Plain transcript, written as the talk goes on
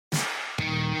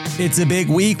It's a big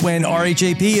week when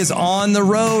RHAP is on the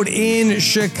road in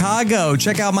Chicago.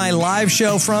 Check out my live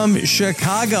show from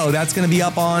Chicago. That's going to be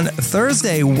up on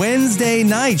Thursday, Wednesday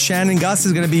night. Shannon Gus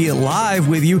is going to be live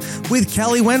with you with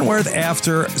Kelly Wentworth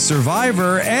after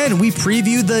Survivor. And we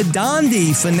previewed the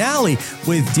Dondi finale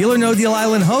with Deal or No Deal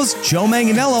Island host Joe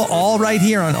Manganiello, all right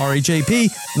here on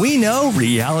RHAP. We know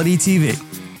reality TV.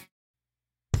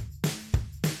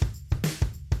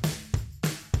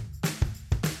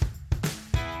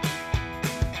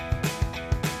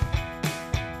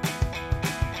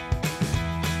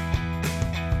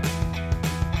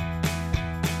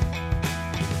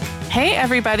 Hey,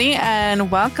 everybody, and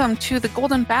welcome to the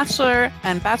Golden Bachelor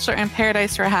and Bachelor in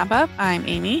Paradise wrap-up. I'm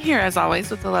Amy, here as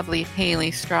always with the lovely Haley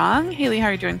Strong. Haley, how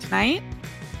are you doing tonight?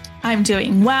 I'm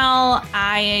doing well.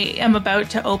 I am about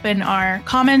to open our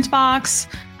comment box,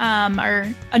 our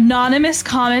anonymous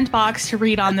comment box to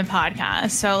read on the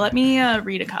podcast. So let me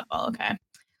read a couple, okay?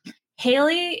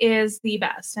 Haley is the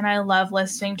best, and I love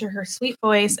listening to her sweet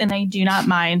voice, and I do not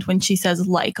mind when she says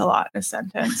like a lot in a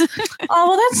sentence. Oh,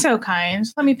 well, that's so kind.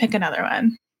 Let me pick another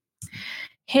one.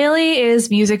 Haley is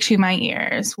music to my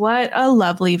ears. What a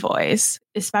lovely voice,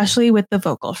 especially with the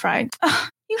vocal fry. Oh,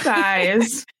 you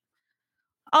guys.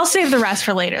 I'll save the rest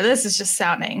for later. This is just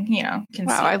sounding, conceited.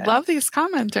 Wow, I love these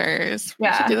commenters.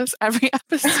 Yeah. We should do this every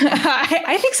episode.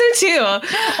 I think so too.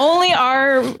 Only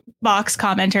our box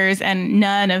commenters and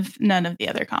none of the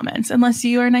other comments, unless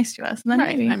you are nice to us. Then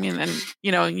right. maybe. I mean, and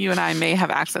you and I may have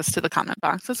access to the comment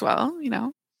box as well.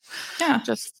 Yeah.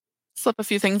 Just slip a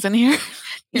few things in here.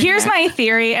 Here's my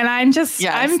theory, and I'm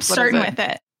certain with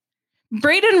it.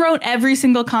 Brayden wrote every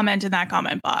single comment in that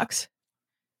comment box.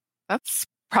 That's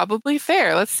probably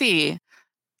fair. Let's see.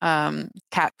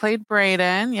 Kat played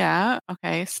Brayden. Yeah.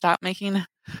 Okay. Stop making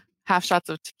half shots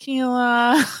of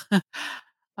tequila.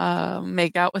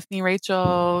 Make out with me,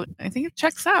 Rachel. I think it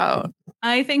checks out.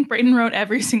 I think Brayden wrote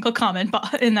every single comment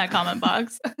in that comment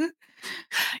box.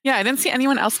 Yeah. I didn't see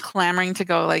anyone else clamoring to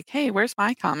go like, hey, where's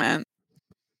my comment?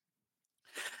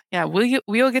 Yeah,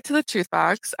 we'll get to the truth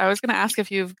box. I was going to ask if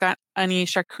you've got any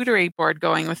charcuterie board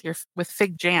going with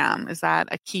fig jam. Is that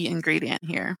a key ingredient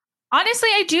here? Honestly,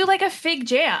 I do like a fig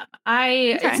jam.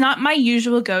 It's not my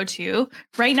usual go-to.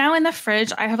 Right now in the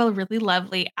fridge, I have a really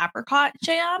lovely apricot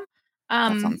jam.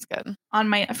 That sounds good.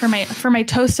 For my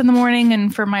toast in the morning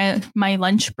and for my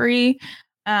lunch brie.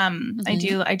 I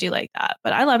do like that.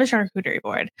 But I love a charcuterie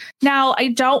board. Now, I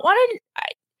don't want to.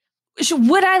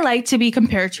 Would I like to be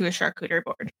compared to a charcuterie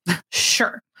board?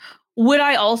 Sure. Would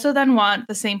I also then want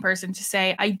the same person to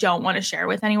say, I don't want to share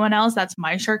with anyone else? That's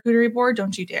my charcuterie board.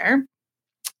 Don't you dare.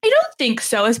 I don't think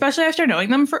so, especially after knowing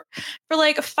them for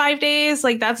like 5 days.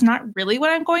 Like, that's not really what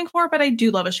I'm going for, but I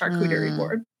do love a charcuterie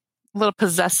board. A little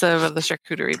possessive of the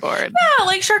charcuterie board. Yeah,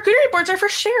 like charcuterie boards are for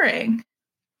sharing.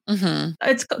 Mm-hmm.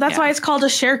 That's why it's called a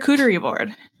charcuterie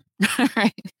board.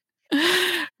 Right.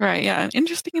 Right. Yeah.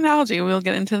 Interesting analogy. We'll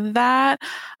get into that.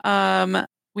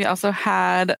 We also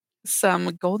had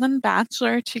some Golden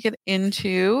Bachelor to get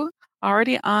into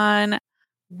already on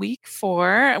week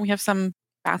 4. We have some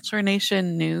Bachelor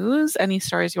Nation news. Any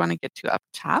stories you want to get to up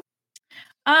top?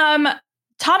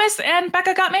 Thomas and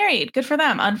Becca got married. Good for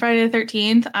them on Friday the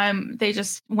 13th. They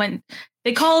just went.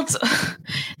 They called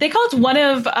one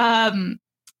of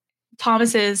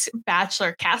Thomas's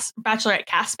bachelorette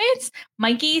castmates,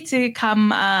 Mikey, to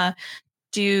come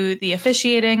do the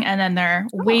officiating, and then their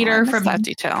waiter from that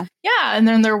detail. Yeah, and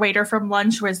then their waiter from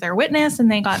lunch was their witness, and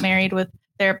they got married with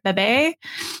their bebe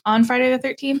on Friday the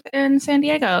 13th in San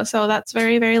Diego. So that's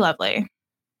very, very lovely.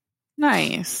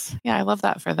 Nice. Yeah, I love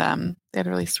that for them. They had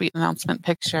a really sweet announcement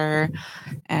picture,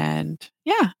 and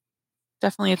yeah,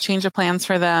 definitely a change of plans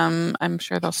for them. I'm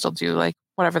sure they'll still do like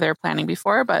whatever they were planning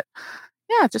before, but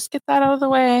yeah, just get that out of the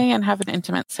way and have an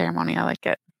intimate ceremony. I like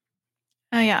it.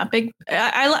 Oh yeah, big.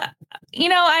 I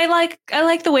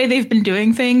like the way they've been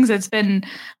doing things. It's been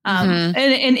an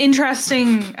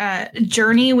interesting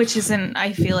journey, which isn't,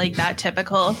 I feel like, that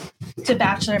typical to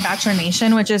Bachelor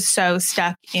Nation, which is so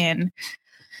stuck in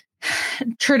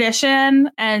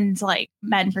tradition and like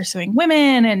men pursuing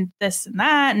women and this and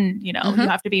that, and you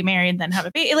have to be married and then have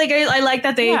a baby. Like I like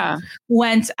that they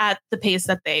went at the pace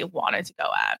that they wanted to go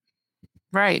at.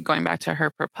 Right, going back to her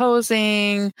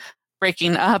proposing,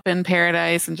 breaking up in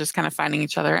paradise, and just kind of finding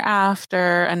each other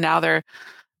after. And now they're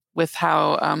with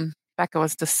how Becca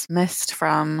was dismissed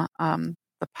from the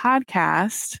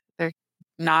podcast. They're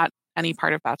not any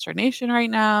part of Bachelor Nation right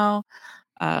now.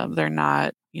 They're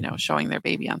not, showing their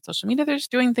baby on social media. They're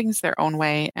just doing things their own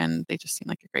way, and they just seem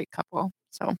like a great couple.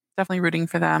 So definitely rooting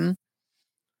for them.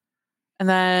 And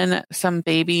then some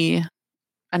baby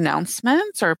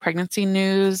announcements or pregnancy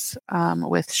news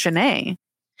with Shanae.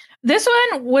 This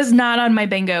one was not on my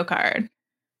bingo card.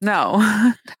 No,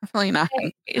 definitely not.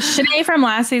 Shanae from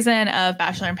last season of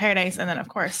Bachelor in Paradise, and then of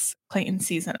course Clayton's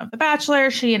season of The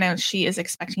Bachelor. She announced she is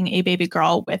expecting a baby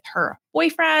girl with her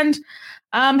boyfriend.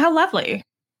 How lovely.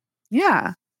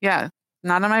 Yeah.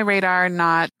 Not on my radar,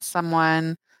 not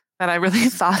someone that I really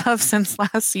thought of since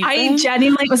last season. I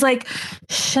genuinely was like,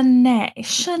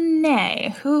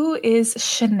 Shanae, who is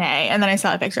Shanae? And then I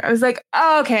saw a picture. I was like,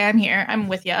 oh, okay, I'm here. I'm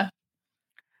with you.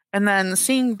 And then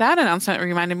seeing that announcement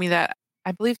reminded me that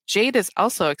I believe Jade is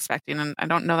also expecting, and I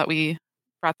don't know that we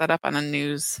brought that up on a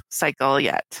news cycle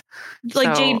yet.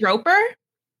 Like Jade Roper?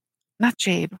 Not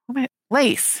Jade.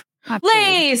 Lace.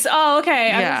 Lace. Oh, okay.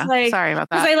 Yeah, I was like, sorry about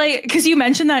that. Because you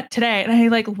mentioned that today, and I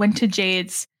went to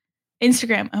Jade's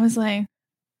Instagram. I was like,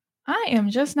 I am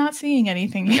just not seeing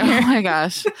anything here. Oh my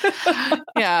gosh.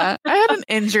 Yeah. I had an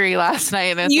injury last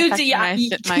night and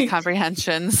it's my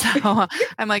comprehension. So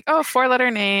I'm like,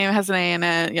 4-letter name has an A in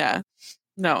it. Yeah.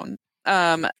 No.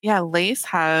 Lace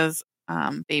has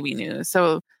baby news.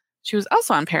 So she was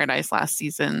also on Paradise last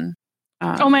season.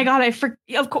 Oh my God. I forgot.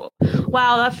 Of course.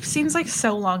 Wow. That seems like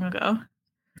so long ago.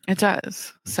 It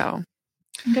does. So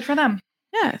good for them.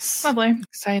 Yes. Lovely.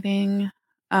 Exciting.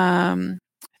 I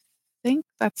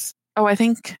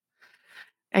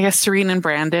guess Serena and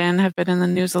Brandon have been in the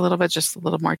news a little bit, just a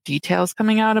little more details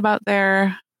coming out about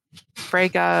their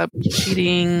breakup,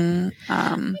 cheating,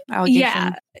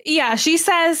 allegations. Yeah. She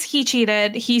says he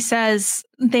cheated. He says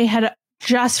they had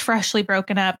just freshly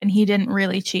broken up and he didn't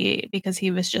really cheat because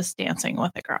he was just dancing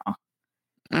with a girl.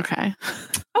 Okay.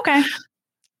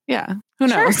 Yeah. Who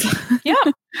knows? Yeah.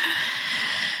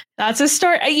 That's a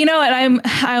story. And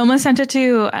I almost sent it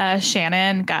to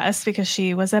Shannon Gus because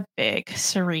she was a big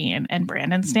Serene and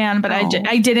Brandon stan, but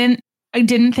I didn't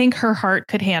think her heart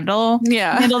could handle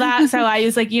that. So I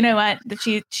was like, you know what?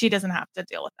 She doesn't have to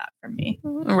deal with that from me.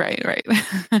 Right.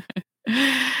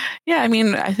 Yeah. I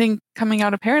mean, I think coming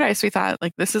out of Paradise, we thought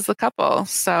like this is the couple.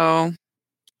 So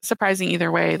surprising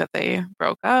either way that they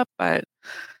broke up, but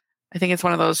I think it's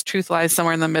one of those truth lies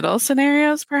somewhere in the middle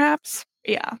scenarios, perhaps.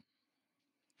 Yeah.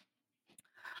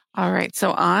 All right,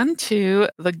 so on to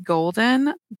the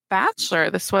Golden Bachelor.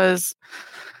 This was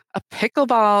a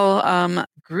pickleball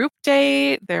group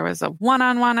date. There was a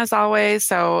one-on-one as always.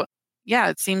 So yeah,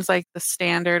 it seems like the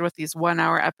standard with these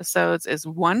 1-hour episodes is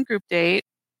one group date.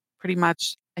 Pretty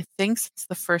much, I think since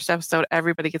the first episode,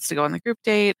 everybody gets to go on the group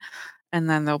date. And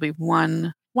then there'll be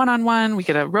one-on-one. We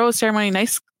get a rose ceremony,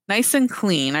 nice and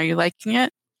clean. Are you liking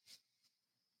it?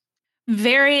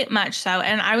 Very much so.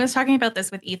 And I was talking about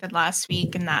this with Ethan last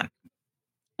week and that,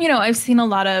 I've seen a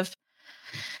lot of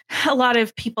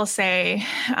people say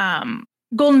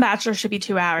Golden Bachelor should be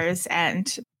 2 hours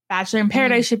and Bachelor in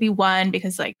Paradise should be 1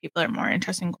 because people are more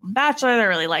interested in Golden Bachelor. They're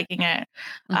really liking it.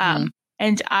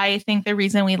 And I think the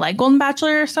reason we like Golden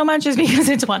Bachelor so much is because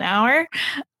it's 1 hour.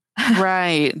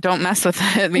 Right. Don't mess with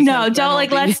it. No,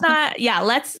 don't let's not.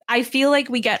 Yeah. I feel like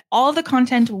we get all the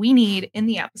content we need in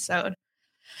the episode.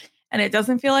 And it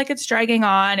doesn't feel like it's dragging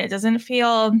on. It doesn't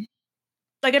feel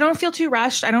like I don't feel too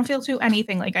rushed. I don't feel too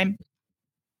anything. Like I'm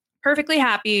perfectly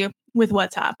happy with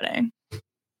what's happening.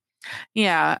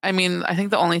 Yeah. I mean, I think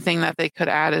the only thing that they could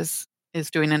add is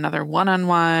doing another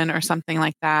one-on-one or something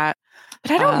like that.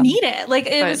 But I don't need it.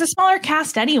 It was a smaller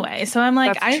cast anyway. So I'm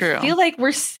like, I feel like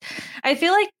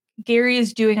Gary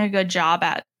is doing a good job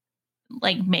at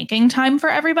making time for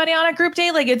everybody on a group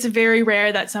date. It's very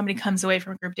rare that somebody comes away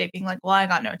from a group date being like, well, I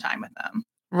got no time with them.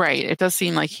 Right. It does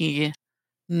seem like he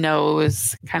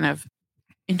knows kind of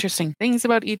interesting things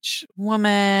about each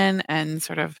woman and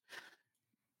sort of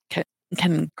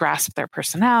can grasp their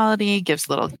personality, gives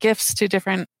little gifts to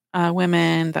different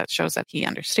women that shows that he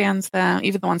understands them,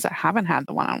 even the ones that haven't had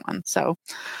the one-on-one. So,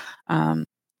 I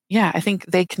think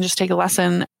they can just take a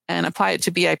lesson and apply it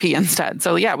to BIP instead.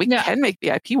 So we can make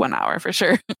BIP 1 hour for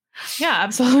sure. Yeah,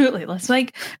 absolutely. Let's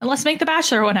make the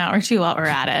Bachelor 1 hour too while we're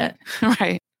at it.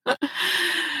 Right.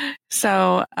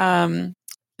 So in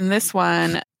this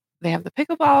one, they have the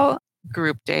pickleball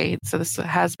group date. So this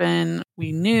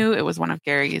we knew it was one of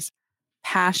Gary's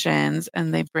passions,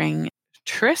 and they bring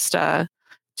Trista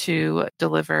to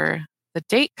deliver the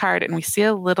date card. And we see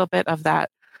a little bit of that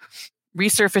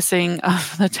resurfacing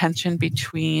of the tension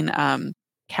between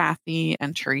Kathy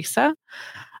and Teresa.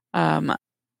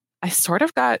 I sort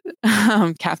of got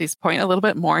Kathy's point a little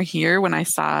bit more here when I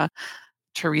saw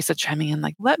Teresa chiming in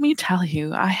let me tell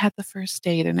you, I had the first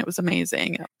date and it was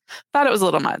amazing. Thought it was a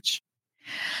little much.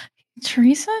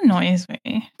 Teresa annoys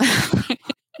me.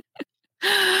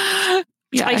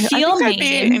 Yeah, I feel think I'd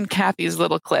be mean. in Kathy's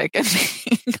little clique and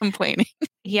complaining.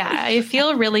 Yeah, I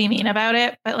feel really mean about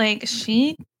it, but like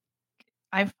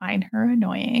I find her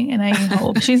annoying, and I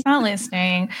hope she's not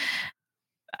listening.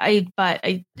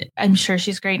 I'm sure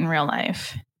she's great in real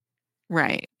life.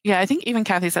 Right. Yeah, I think even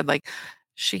Kathy said like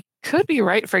she could be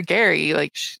right for Gary,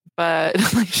 like, but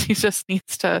like she just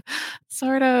needs to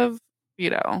sort of,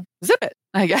 zip it,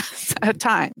 I guess, at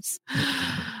times.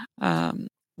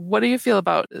 What do you feel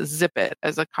about zip it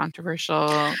as a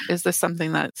controversial? Is this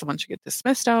something that someone should get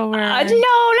dismissed over?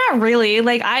 No, not really.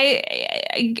 Like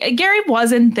Gary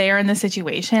wasn't there in the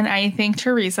situation. I think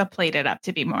Teresa played it up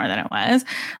to be more than it was.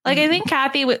 Like I think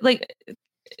Kathy would like.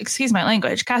 Excuse my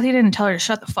language. Kathy didn't tell her to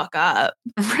shut the fuck up.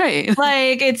 Right.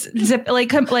 Like it's zip.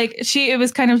 Like it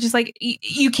was kind of just like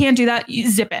you can't do that. You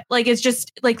zip it. Like it's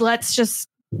just like let's just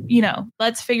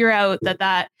let's figure out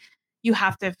that you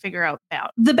have to figure out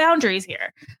the boundaries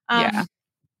here. Yeah.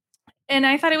 And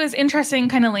I thought it was interesting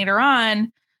kind of later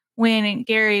on when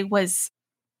Gary was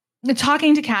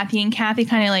talking to Kathy, and Kathy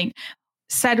kind of like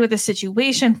said what the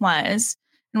situation was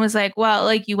and was like, well,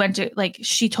 like you went to, like,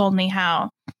 she told me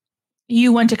how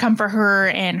you went to comfort her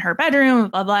in her bedroom,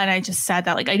 blah, blah. And I just said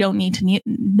that, like, I don't need to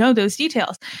know those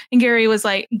details. And Gary was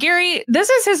like, I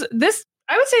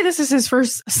would say this is his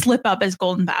first slip up as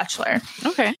Golden Bachelor.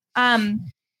 Okay.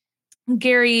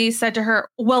 Gary said to her,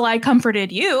 well, I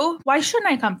comforted you. Why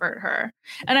shouldn't I comfort her?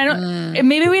 And I don't,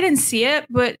 maybe we didn't see it,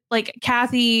 but like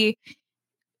Kathy,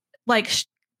 like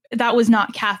that was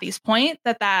not Kathy's point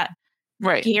that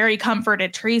right. Gary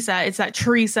comforted Teresa. It's that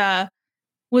Teresa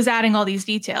was adding all these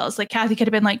details. Like Kathy could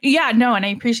have been like, yeah, no. And I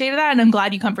appreciated that. And I'm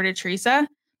glad you comforted Teresa,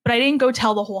 but I didn't go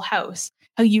tell the whole house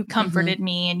how you comforted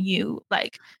me and you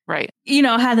like, right.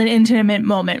 Had an intimate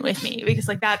moment with me, because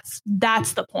like,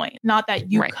 that's the point. Not that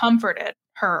you comforted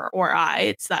her or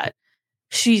it's that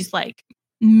she's like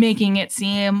making it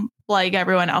seem like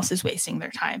everyone else is wasting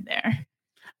their time there.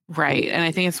 Right. And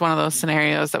I think it's one of those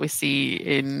scenarios that we see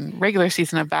in regular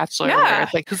season of Bachelor where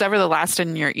it's like, who's ever the last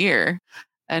in your ear?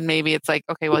 And maybe it's like,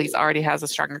 okay, well, he's already has a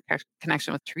stronger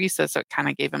connection with Teresa. So it kind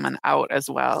of gave him an out as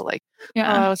well. Like,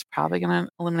 I was probably going to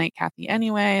eliminate Kathy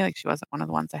anyway. Like she wasn't one of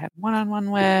the ones I had one-on-one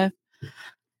with.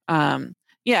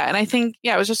 Yeah. And I think,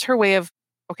 it was just her way of,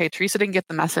 okay, Teresa didn't get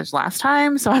the message last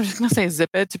time. So I'm just going to say zip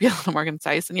it to be a little more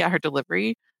concise. And her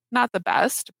delivery, not the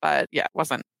best, but it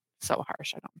wasn't so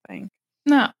harsh, I don't think.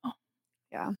 No.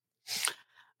 Yeah.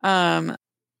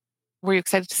 Were you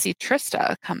excited to see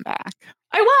Trista come back?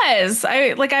 I was.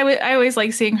 I always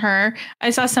like seeing her.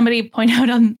 I saw somebody point out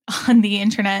on the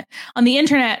internet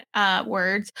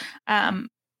words.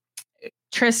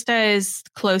 Trista is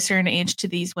closer in age to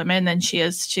these women than she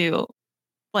is to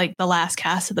like the last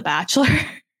cast of The Bachelor.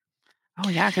 Oh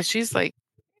yeah, because she's like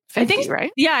 50,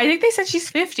 right? Yeah, I think they said she's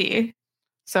 50.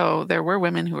 So there were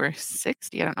women who were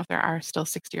 60. I don't know if there are still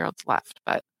 60-year-olds left,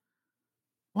 but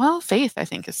Faith, I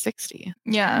think, is 60.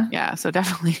 Yeah. Yeah. So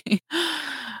definitely.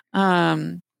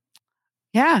 I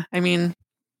mean,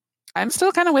 I'm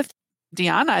still kind of with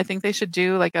Deanna. I think they should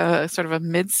do like a sort of a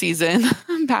mid-season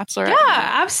Bachelor. Yeah,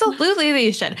 absolutely.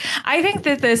 They should. I think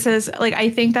that I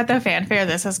think that the fanfare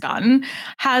this has gotten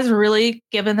has really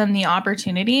given them the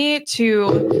opportunity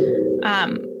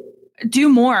to, do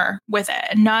more with it,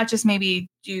 and not just maybe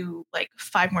do like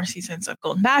 5 more seasons of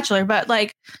Golden Bachelor, but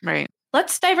like,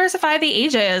 let's diversify the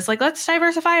ages. Like, let's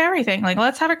diversify everything. Like,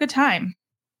 let's have a good time.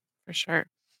 For sure.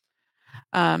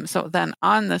 So then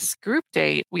on this group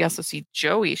date, we also see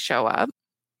Joey show up.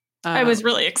 I was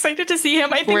really excited to see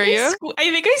him. I think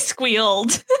I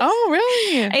squealed. Oh,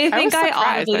 really? I think I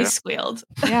audibly squealed.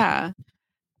 Yeah.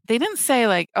 They didn't say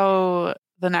like, oh,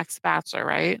 the next Bachelor,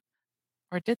 right?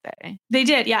 Or did they? They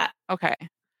did, yeah. Okay.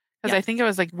 Because I think it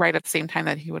was like right at the same time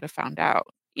that he would have found out.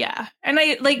 Yeah. And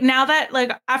I like, now that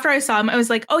like after I saw him, I was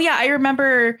like, oh yeah, I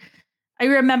remember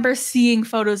seeing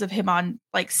photos of him on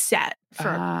like set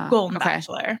for Golden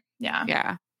Bachelor. Yeah.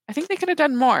 Yeah. I think they could have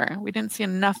done more. We didn't see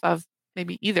enough of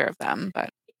maybe either of them,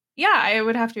 but yeah, I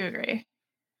would have to agree.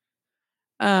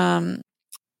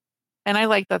 And I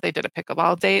like that they did a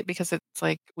pickleball date, because it's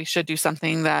like we should do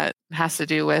something that has to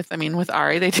do with, with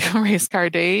Ari, they do a race car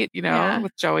date,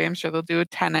 with Joey, I'm sure they'll do a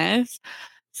tennis.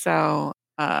 So,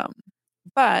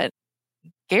 but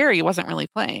Gary wasn't really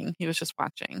playing. He was just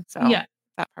watching. So that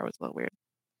part was a little weird.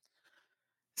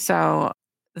 So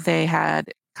they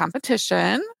had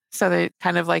competition. So they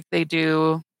kind of like they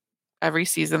do every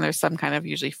season, there's some kind of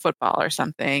usually football or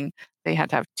something. They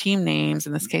had to have team names.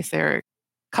 In this case, they're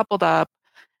coupled up.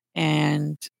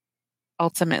 And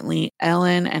ultimately,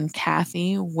 Ellen and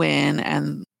Kathy win.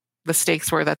 And the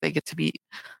stakes were that they get to be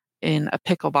in a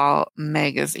pickleball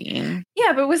magazine.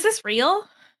 Yeah, but was this real?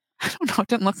 I don't know. It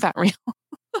didn't look that real.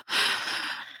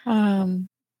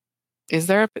 Is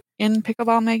there in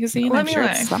Pickleball magazine? Let I'm me sure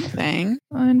look. it's something.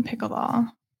 In Pickleball.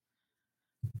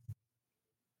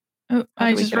 Oh, How I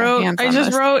do we just get our hands on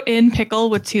this? wrote in pickle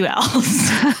with 2 L's.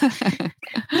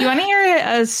 Do you want to hear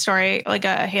a story, like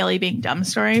a Haley being dumb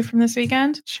story from this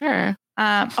weekend? Sure.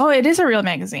 It is a real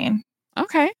magazine.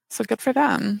 Okay, so good for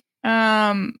them.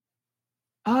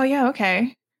 Oh yeah,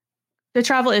 okay. The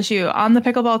travel issue on the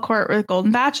pickleball court with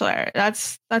Golden Bachelor.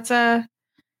 It's a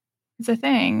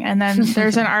thing. And then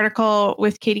there's an article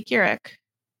with Katie Couric.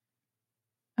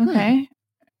 Okay.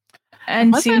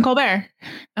 And Stephen Colbert.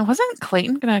 And wasn't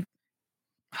Clayton gonna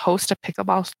host a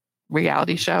pickleball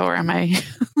reality show, or am I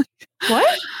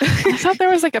What? I thought there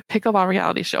was like a pickleball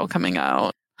reality show coming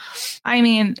out. I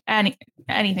mean,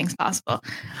 anything's possible.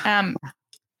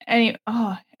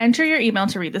 Enter your email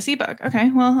to read this ebook.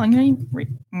 Okay, well, I'm going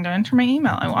to enter my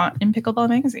email. I want in Pickleball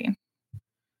magazine.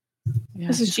 Yeah,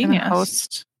 this is genius.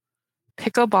 Host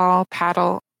pickleball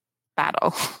paddle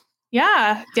battle.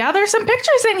 Yeah, there's some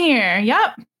pictures in here.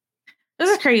 Yep, this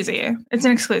is crazy. It's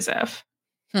an exclusive.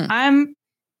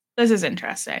 This is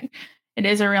interesting. It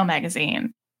is a real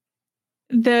magazine.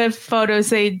 The photos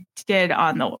they did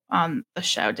on the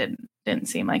show didn't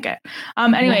seem like it.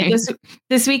 Anyway, Right.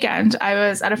 this weekend I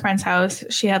was at a friend's house.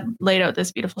 She had laid out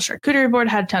this beautiful charcuterie board,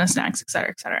 had a ton of snacks, et cetera,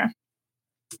 et cetera.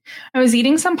 I was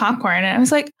eating some popcorn and I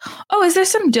was like, oh, is there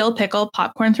some dill pickle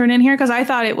popcorn thrown in here? Because I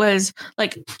thought it was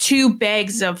like 2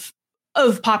 bags of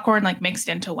popcorn like mixed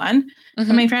into one. Mm-hmm.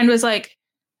 And my friend was like,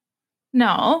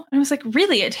 no. And I was like,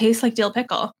 really? It tastes like dill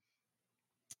pickle.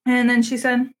 And then she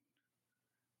said,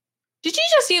 did you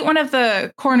just eat one of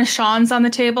the cornichons on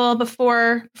the table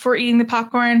before eating the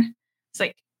popcorn? It's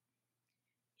like,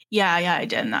 yeah, I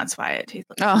did. And that's why it tastes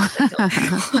like pickle.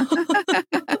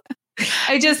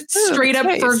 I just straight up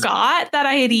forgot that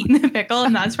I had eaten the pickle,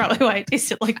 and that's probably why it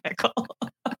tasted like pickle.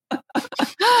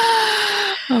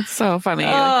 That's so funny. Oh,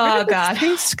 like, where did God. this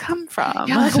taste come from?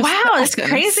 You're like, wow, it's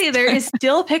crazy. There is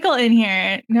dill pickle in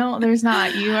here. No, there's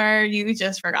not. You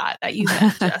just forgot that you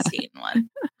had just eaten one.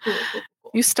 Cool.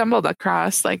 You stumbled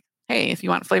across like, hey, if you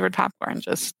want flavored popcorn,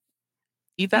 just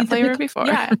eat that flavor before.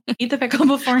 Yeah, eat the pickle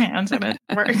beforehand and it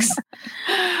works.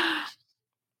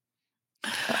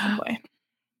 Oh boy.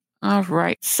 All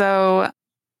right. So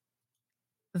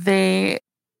I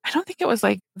don't think it was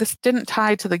like, this didn't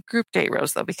tie to the group date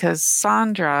rose though, because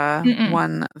Sandra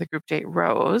won the group date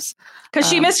rose. Because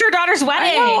she missed her daughter's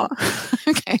wedding.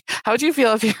 Okay. How would you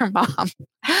feel if your mom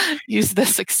used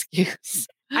this excuse?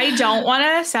 I don't want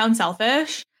to sound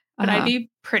selfish, but I'd be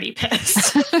pretty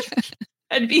pissed.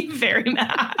 I'd be very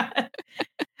mad.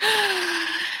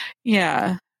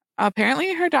 Yeah.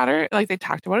 Apparently her daughter, like they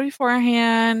talked about it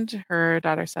beforehand. Her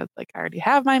daughter said, like, I already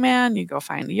have my man, you go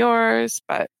find yours.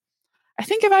 But I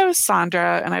think if I was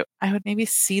Sandra and I would maybe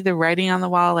see the writing on the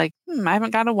wall, like, I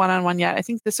haven't got a one-on-one yet. I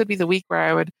think this would be the week where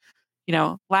I would,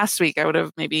 last week I would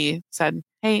have maybe said,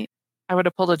 hey, I would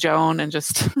have pulled a Joan and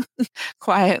just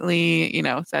quietly,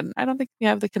 said, I don't think we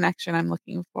have the connection I'm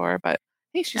looking for, but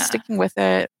hey, she's sticking with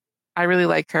it. I really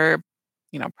like her,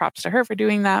 props to her for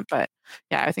doing that. But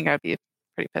yeah, I think I'd be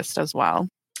pretty pissed as well.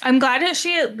 I'm glad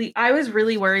that I was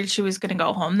really worried she was going to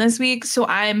go home this week. So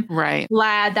I'm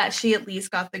glad that she at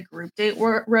least got the group date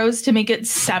rose to make it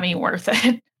semi worth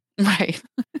it. Right.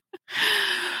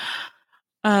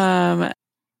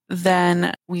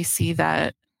 Then we see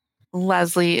that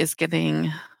Leslie is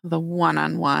getting the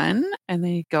one-on-one and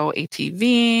they go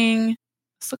ATVing.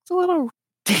 This looks a little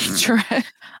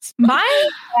dangerous. My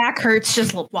back hurts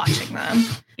just watching them.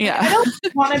 Yeah.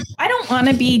 I don't want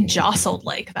to be jostled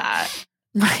like that.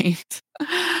 Right.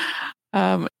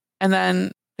 And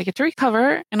then they get to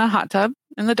recover in a hot tub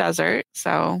in the desert.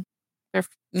 So they're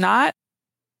not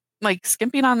like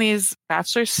skimping on these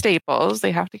Bachelor staples.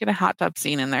 They have to get a hot tub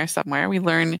scene in there somewhere. We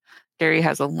learn Gary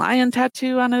has a lion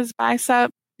tattoo on his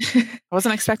bicep. I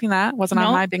wasn't expecting that. Wasn't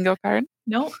on my bingo card.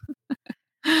 Nope.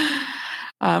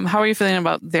 How are you feeling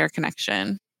about their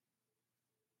connection?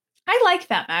 I like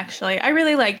them, actually. I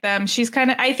really like them. She's kind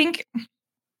of, I think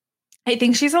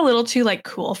she's a little too like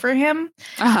cool for him.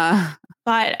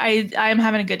 But I'm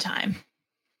having a good time.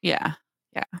 Yeah.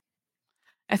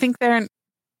 I think they're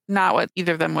not what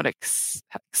either of them would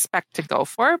expect to go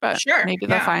for, but maybe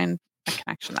they'll find a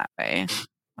connection that way.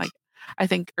 Like, I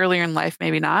think earlier in life,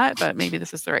 maybe not, but maybe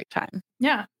this is the right time.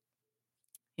 Yeah.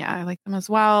 Yeah, I like them as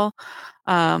well.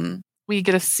 We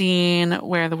get a scene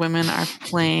where the women are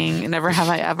playing Never Have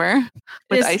I Ever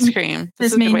with ice cream.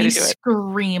 This made me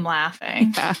scream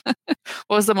laughing. Yeah.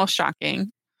 What was the most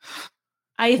shocking?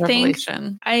 I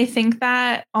think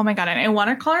that, oh my God, I want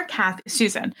to call her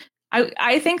Susan.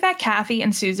 I think that Kathy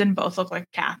and Susan both look like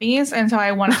Kathys, and so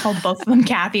I want to call both of them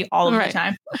Kathy all of the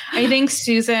time. I think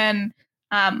Susan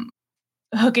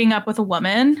hooking up with a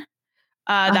woman,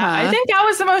 that I think that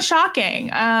was the most shocking.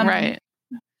 Right.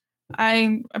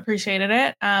 I appreciated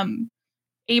it.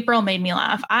 April made me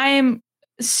laugh. I'm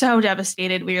so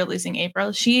devastated we are losing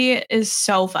April. She is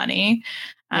so funny.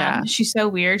 She's so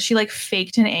weird. She like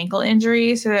faked an ankle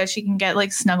injury so that she can get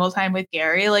like snuggle time with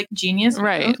Gary. Like genius.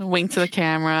 Right. Wink to the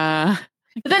camera.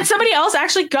 But then somebody else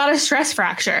actually got a stress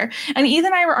fracture. And Ethan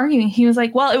and I were arguing. He was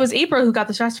like, well, it was April who got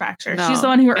the stress fracture. No, she's the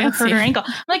one who hurt her ankle.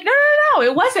 I'm like, no,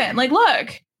 it wasn't. Like,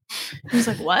 look. He was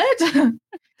like, what? Because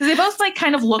they both like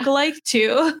kind of look alike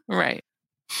too. Right.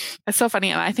 It's so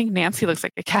funny. And I think Nancy looks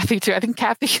like a Kathy too. I think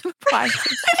Kathy can apply. I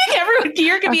think everyone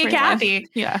here could be a Kathy.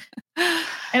 Yeah.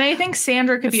 And I think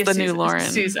Sandra could be a new Lauren.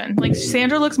 Susan. Like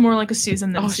Sandra looks more like a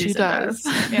Susan than Susan she does.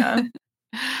 Yeah.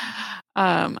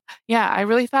 I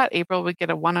really thought April would get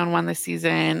a one-on-one this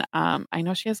season. I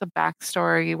know she has a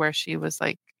backstory where she was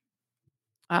like,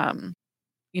 one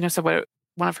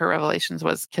of her revelations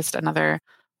was kissed another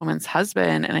woman's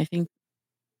husband. And I think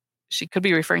she could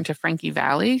be referring to Frankie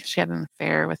Valli. She had an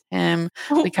affair with him.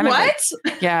 What?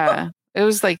 Yeah. It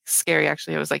was like scary,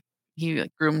 actually. It was like he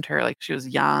like, groomed her like she was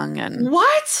young and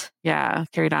what? Yeah,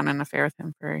 carried on an affair with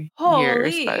him for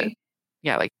years. But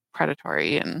yeah, like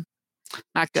predatory and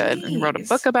not good. Jeez. And he wrote a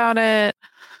book about it.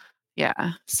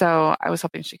 Yeah. So I was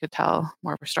hoping she could tell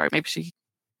more of her story. Maybe she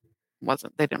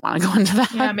wasn't. They didn't want to go into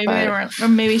that. Yeah, maybe they weren't, or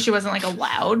maybe she wasn't like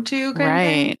allowed to.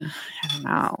 Right. I don't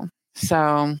know.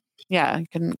 So yeah, you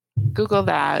can Google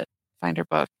that, find her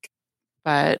book.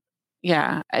 But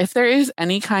yeah, if there is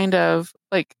any kind of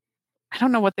like, I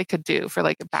don't know what they could do for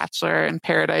like a Bachelor in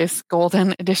Paradise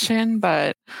Golden Edition,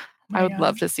 but I would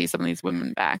love to see some of these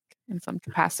women back in some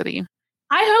capacity.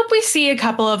 I hope we see a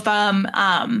couple of them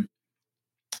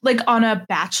like on a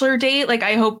Bachelor date. Like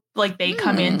I hope like they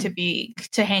come in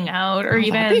to hang out or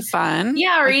even that'd be fun.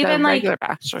 Yeah, or like even like regular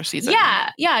Bachelor season.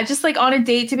 Yeah, just like on a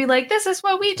date to be like, this is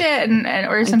what we did and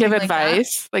or something. Give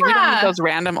advice. Like we don't need those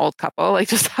random old couple. Like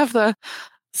just have the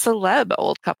celeb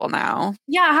old couple now.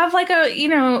 Yeah, have like a,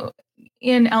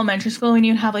 in elementary school when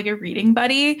you have like a reading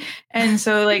buddy. And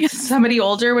so like somebody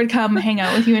older would come hang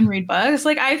out with you and read books.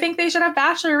 Like I think they should have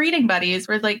Bachelor reading buddies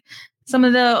where like some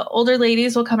of the older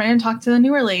ladies will come in and talk to the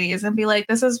newer ladies and be like,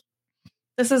 this is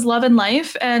love and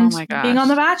life and being on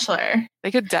The Bachelor. They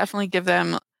could definitely give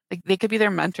them, like they could be their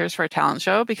mentors for a talent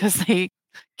show because they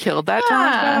killed that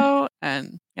talent show.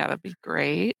 And yeah, that'd be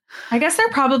great. I guess they're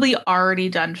probably already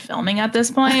done filming at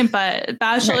this point, but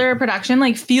Bachelor production,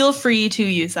 like feel free to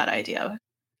use that idea.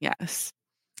 Yes.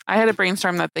 I had a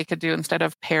brainstorm that they could do instead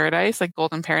of Paradise, like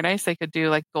Golden Paradise, they could do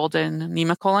like Golden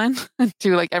Nemacolin and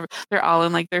do like they're all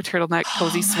in like their turtleneck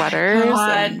cozy sweaters.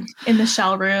 And, in the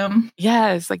shell room.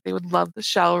 Yes. Like they would love the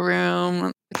shell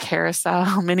room, the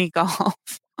carousel, mini golf.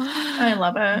 I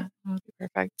love it. That would be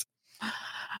perfect.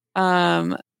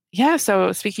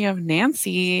 So speaking of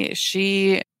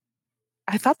Nancy,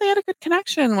 I thought they had a good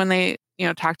connection when they,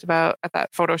 talked about at that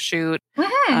photo shoot.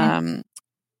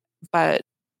 But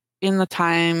in the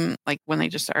time, like when they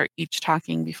just are each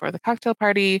talking before the cocktail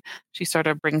party, she sort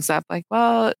of brings up like,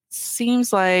 well, it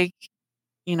seems like,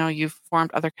 you've formed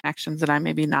other connections that I'm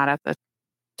maybe not at the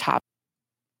top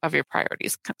of your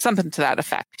priorities, something to that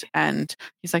effect. And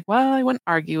he's like, well, I wouldn't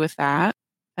argue with that.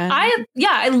 And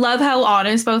I love how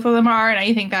honest both of them are. And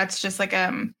I think that's just like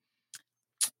a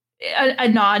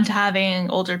nod to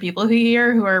having older people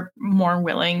here who are more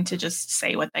willing to just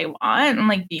say what they want and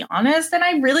like be honest. And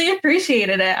I really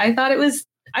appreciated it. I thought it was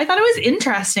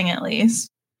interesting, at least.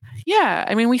 Yeah.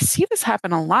 I mean, we see this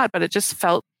happen a lot, but it just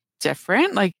felt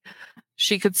different. Like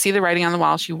she could see the writing on the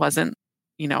wall. She wasn't,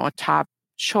 a top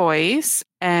choice.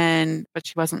 But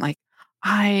she wasn't like,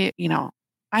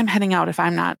 I'm heading out if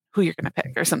I'm not who you're going to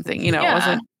pick or something, It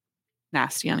wasn't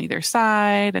nasty on either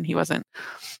side. And he wasn't,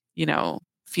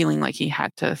 feeling like he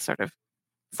had to sort of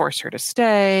force her to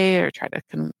stay or try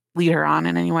to lead her on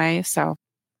in any way. So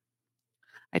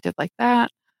I did like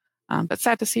that. But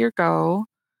sad to see her go.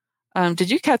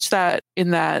 Did you catch that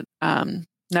in that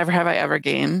Never Have I Ever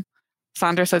game?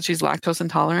 Sandra said she's lactose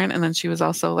intolerant. And then she was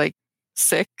also like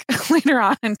sick later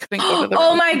on and couldn't go to the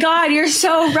Oh my God, you're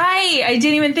so right. I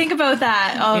didn't even think about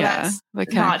that. Oh, yeah,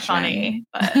 that's not funny.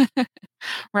 But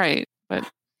right. But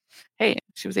hey,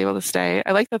 she was able to stay.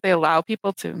 I like that they allow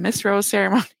people to miss rose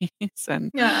ceremonies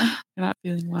and they're not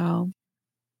feeling well.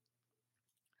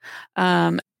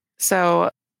 So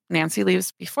Nancy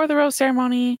leaves before the rose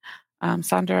ceremony.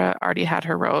 Sandra already had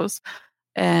her rose.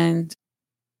 And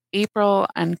April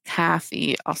and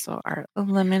Kathy also are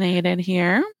eliminated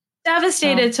here.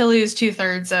 Devastated to lose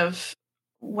 2/3 of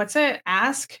what's it?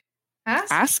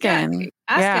 Askin.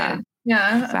 Yeah.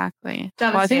 Exactly.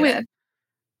 Devastated. Well, I think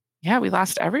we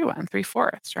lost everyone,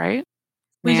 3/4, right?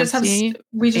 We just have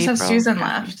Susan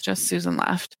left. Just Susan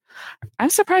left. I'm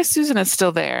surprised Susan is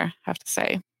still there, I have to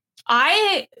say.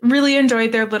 I really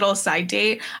enjoyed their little side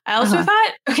date. I also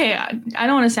thought, okay, I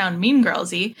don't want to sound mean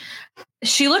girlsy.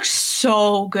 She looked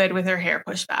so good with her hair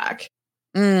pushed back.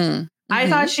 I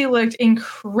thought she looked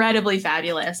incredibly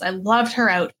fabulous. I loved her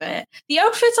outfit. The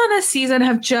outfits on this season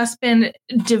have just been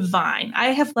divine. I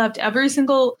have loved every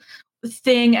single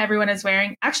thing everyone is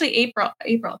wearing. Actually,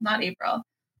 not April.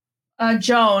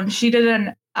 Joan, she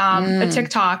did a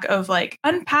TikTok of like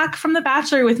unpack from the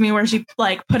Bachelor with me, where she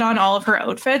like put on all of her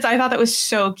outfits. I thought that was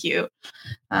so cute.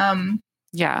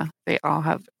 Yeah, they all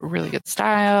have really good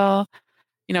style,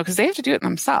 because they have to do it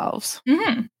themselves.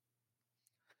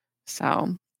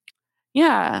 So,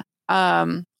 yeah,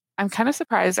 I'm kind of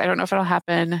surprised. I don't know if it'll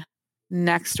happen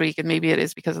next week, and maybe it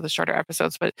is because of the shorter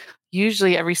episodes, but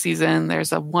usually every season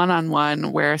there's a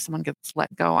one-on-one where someone gets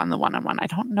let go on the one-on-one. I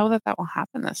don't know that will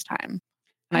happen this time.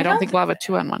 And I don't think we'll have a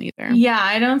 2-on-1 either. Yeah,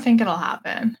 I don't think it'll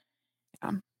happen.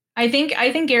 Yeah. I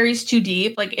think Gary's too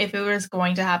deep. Like, if it was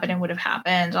going to happen, it would have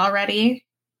happened already.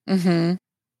 How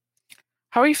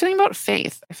are you feeling about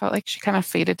Faith? I felt like she kind of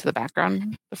faded to the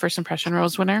background, the first impression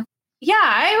rose winner. Yeah,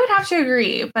 I would have to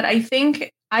agree, but I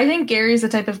think Gary's the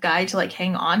type of guy to like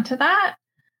hang on to that.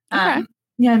 Okay.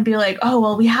 Yeah, and be like, oh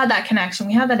well, we had that connection,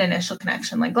 we had that initial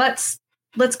connection. Like, let's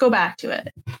go back to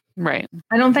it. Right.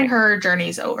 I don't think her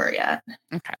journey's over yet.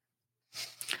 Okay.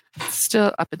 It's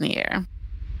still up in the air.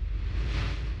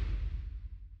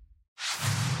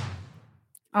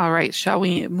 All right, shall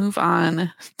we move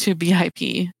on to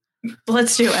BIP?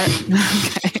 Let's do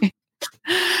it. Okay.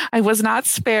 I was not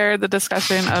spared the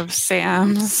discussion of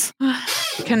Sam's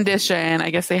condition. I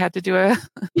guess they had to do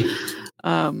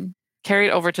carry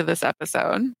it over to this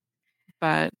episode.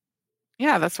 But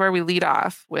yeah, that's where we lead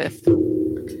off with,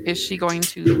 is she going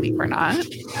to leave or not?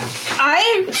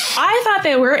 I thought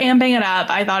they were amping it up.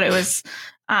 I thought it was,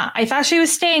 I thought she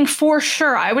was staying for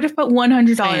sure. I would have put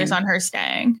 $100 on her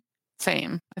staying.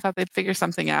 Same. I thought they'd figure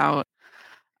something out.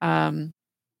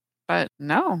 But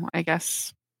no, I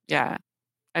guess, yeah.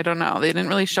 I don't know. They didn't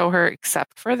really show her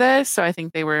except for this. So I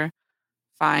think they were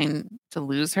fine to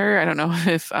lose her. I don't know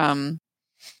if, I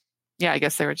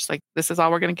guess they were just like, this is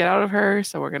all we're going to get out of her.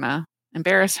 So we're going to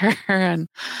embarrass her and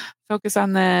focus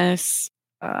on this.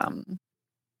 I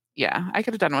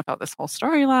could have done without this whole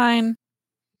storyline.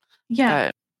 Yeah.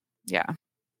 But, yeah.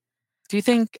 Do you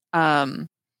think Aaron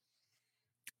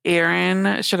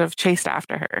should have chased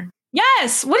after her?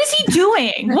 Yes. What is he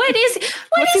doing?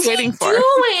 What's he waiting for?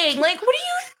 Like, what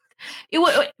do you?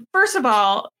 First of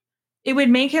all, it would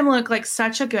make him look like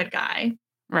such a good guy.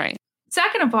 Right.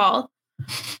 Second of all,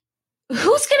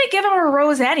 who's gonna give him a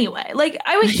rose anyway? Like,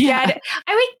 I would get it.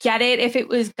 I would get it if it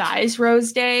was guys'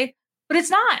 rose day, but it's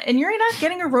not, and you're not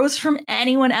getting a rose from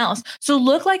anyone else. So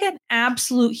look like an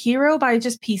absolute hero by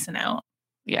just peacing out.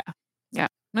 Yeah.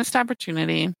 Missed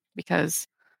opportunity, because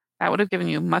that would have given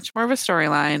you much more of a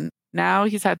storyline. Now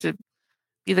he's had to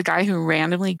be the guy who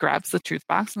randomly grabs the truth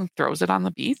box and throws it on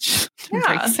the beach and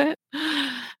breaks it.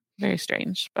 Very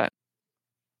strange, but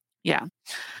yeah.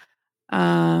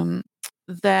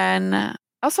 Then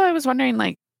also I was wondering,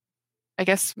 like, I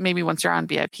guess maybe once you're on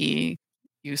BIP,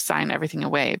 you sign everything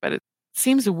away, but it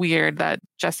seems weird that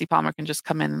Jesse Palmer can just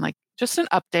come in and like, just an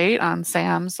update on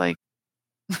Sam's like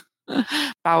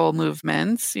bowel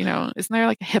movements, isn't there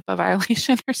like a HIPAA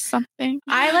violation or something?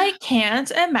 I can't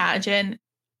imagine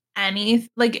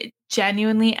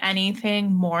genuinely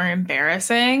anything more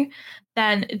embarrassing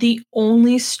than the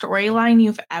only storyline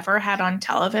you've ever had on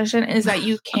television is that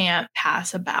you can't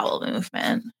pass a bowel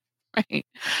movement. Right.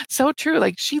 So true.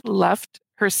 Like, she left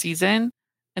her season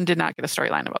and did not get a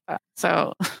storyline about that.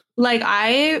 So like,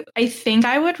 I think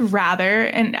I would rather,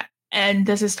 and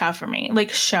this is tough for me, like,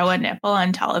 show a nipple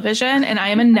on television, and I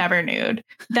am a never nude,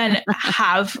 than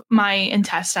have my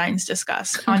intestines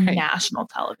discussed on national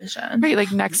television. Right.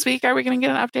 Like, next week, are we going to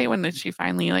get an update when she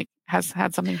finally like has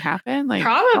had something happen? Like,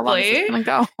 probably. How long is it going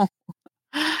to go?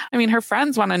 I mean, her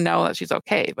friends want to know that she's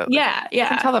okay, but you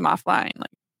can tell them offline. Like,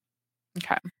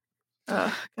 okay.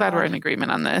 Glad we're in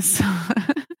agreement on this.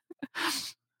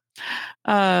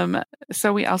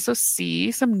 So we also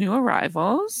see some new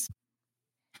arrivals.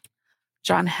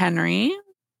 John Henry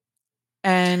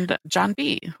and John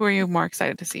B. Who are you more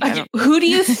excited to see? Who do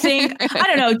you think? I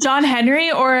don't know, John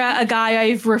Henry or a guy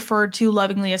I've referred to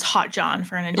lovingly as Hot John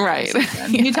for an entire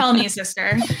season. You tell me,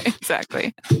 sister.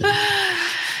 Exactly.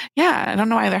 Yeah, Yeah, I don't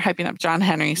know why they're hyping up John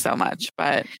Henry so much,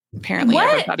 but apparently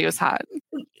everyone thought he was hot.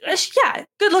 Yeah,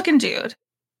 good looking dude.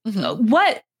 Mm-hmm.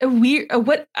 What a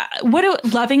weirdo.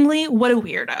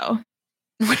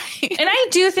 Right. And I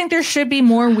do think there should be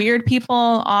more weird people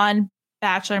on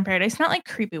Bachelor in Paradise. Not like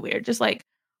creepy weird, just like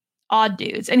odd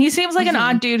dudes. And he seems like an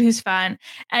odd dude who's fun.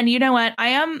 And you know what? I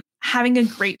am having a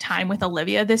great time with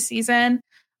Olivia this season.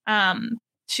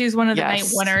 She's one of the night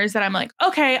winners that I'm like,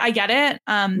 okay, I get it.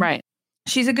 Right.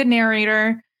 She's a good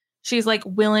narrator. She's like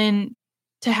willing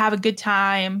to have a good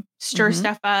time, stir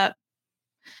stuff up.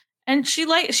 And she's a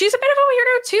bit of a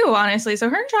weirdo too, honestly. So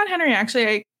her and John Henry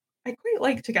actually I quite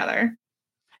like together.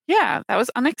 Yeah, that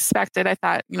was unexpected. I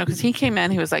thought, because he came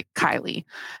in, he was like Kylie.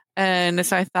 And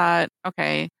so I thought,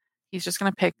 okay, he's just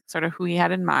going to pick sort of who he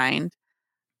had in mind.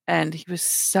 And he was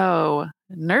so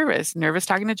nervous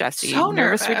talking to Jesse,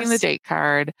 nervous reading the date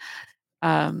card.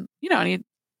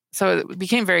 So it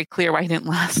became very clear why he didn't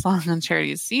last long on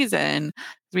Charity's season.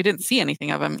 We didn't see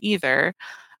anything of him either.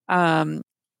 But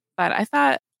I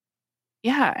thought,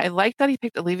 yeah, I liked that he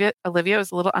picked Olivia. Olivia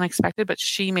was a little unexpected, but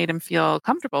she made him feel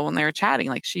comfortable when they were chatting.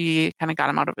 Like she kind of got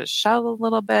him out of his shell a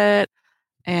little bit,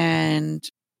 and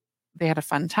they had a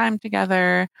fun time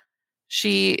together.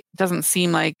 She doesn't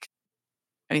seem like,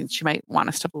 she might want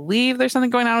us to believe there's something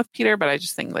going on with Peter, but I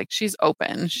just think like she's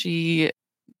open. She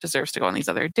deserves to go on these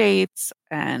other dates,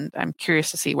 and I'm curious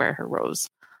to see where her rose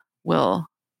will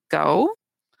go.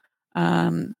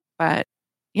 But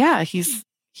yeah, he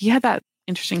had that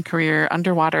interesting career,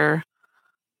 underwater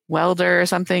welder or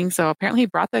something. So apparently he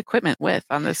brought the equipment with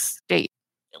on this date.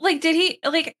 Like, did he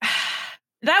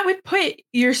that would put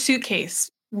your suitcase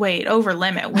weight over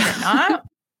limit, would it not?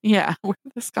 Yeah. Where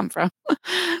did this come from?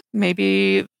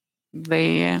 Maybe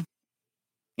they,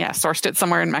 sourced it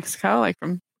somewhere in Mexico,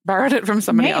 borrowed it from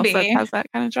somebody else that has that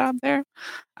kind of job there.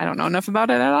 I don't know enough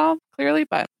about it at all, clearly,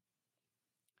 but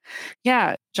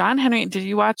yeah, John Henry, did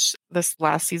you watch this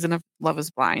last season of Love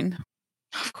is Blind?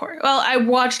 Of course. Well, I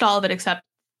watched all of it except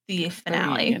the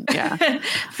finale.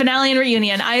 Finale and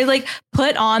reunion. I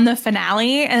put on the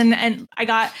finale and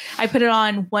I put it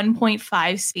on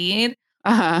 1.5 speed.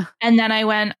 And then I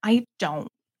went, I don't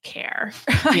care.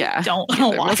 Yeah. I don't want to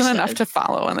watch. There wasn't enough to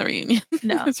follow on the reunion.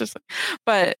 No. It's just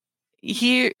but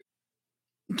he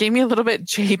gave me a little bit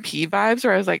JP vibes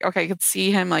where I was like, okay, I could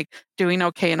see him doing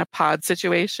okay in a pod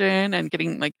situation and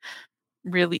getting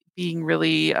being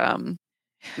really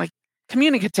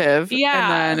communicative. Yeah.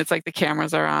 And then it's the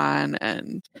cameras are on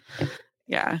and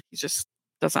he just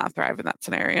does not thrive in that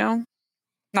scenario.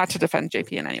 Not to defend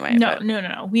JP in any way.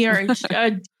 No. We are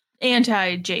an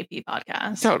anti-JP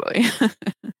podcast. Totally.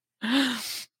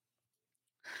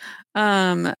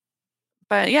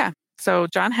 But yeah, so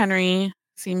John Henry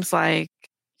seems like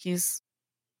he's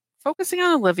focusing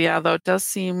on Olivia, though it does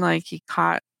seem like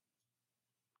I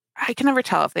can never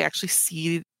tell if they actually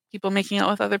see people making out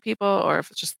with other people or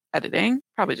if it's just editing.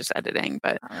 Probably just editing,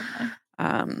 but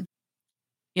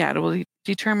it will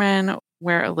determine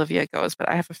where Olivia goes, but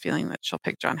I have a feeling that she'll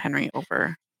pick John Henry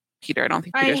over Peter. I don't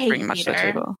think Peter's bringing much to the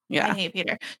table. Yeah. I hate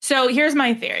Peter. So here's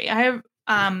my theory. I have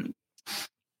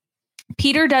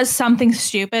Peter does something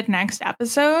stupid next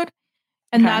episode,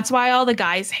 and that's why all the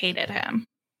guys hated him.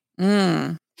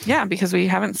 Yeah, because we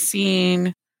haven't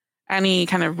seen any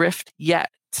kind of rift yet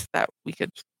that we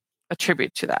could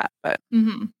attribute to that. But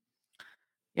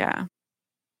yeah,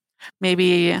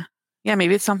 maybe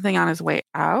it's something on his way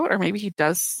out, or maybe he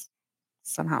does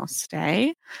somehow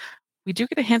stay. We do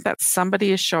get a hint that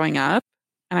somebody is showing up,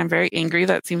 and I'm very angry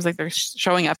that it seems like they're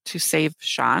showing up to save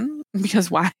Sean,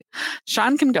 because why?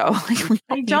 Sean can go.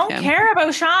 I don't care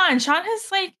about Sean. Sean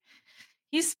has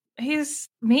he's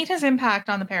made his impact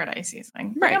on the Paradise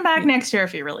season. Bring him back next year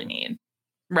if you really need.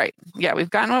 Right. Yeah, we've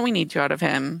gotten what we need to out of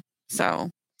him, so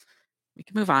we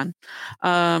can move on.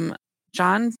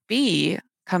 John B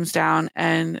comes down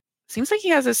and seems like he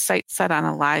has his sights set on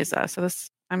Eliza. So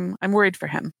I'm worried for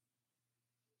him.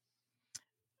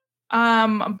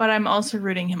 But I'm also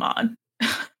rooting him on.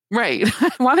 Right.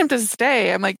 I want him to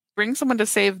stay. I'm bring someone to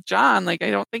save John. I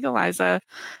don't think Eliza.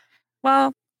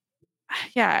 Well,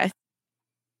 yeah.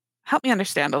 Help me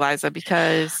understand, Eliza,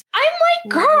 because I'm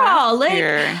girl,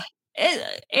 Aaron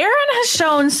has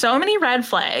shown so many red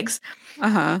flags.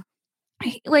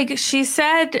 She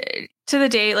said to the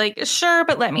date, sure,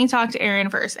 but let me talk to Aaron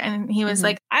first. And he was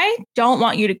I don't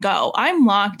want you to go. I'm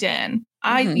locked in.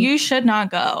 You should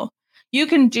not go. You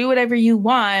can do whatever you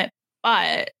want,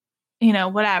 but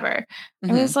whatever.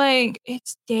 I was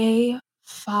it's day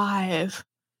 5.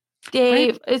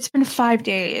 It's been 5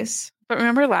 days. But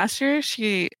remember last year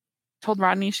she told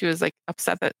Rodney she was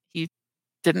upset that he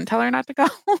didn't tell her not to go.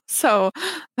 So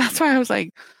that's why I was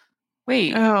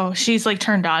wait. Oh, she's like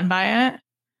turned on by it.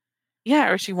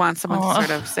 Yeah, or she wants someone to sort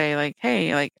of say like,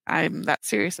 hey, like I'm that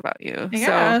serious about you. I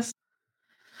guess.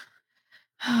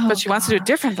 But she wants to do it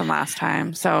different than last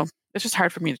time. So it's just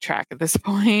hard for me to track at this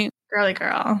point. Girly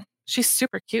girl. She's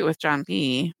super cute with John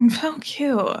B. So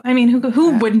cute. I mean,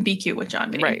 who wouldn't be cute with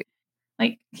John B? Right.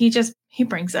 Like he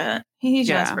brings it. He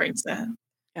just brings it.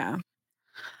 Yeah.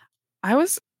 I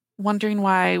was wondering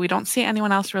why we don't see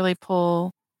anyone else really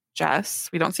pull Jess.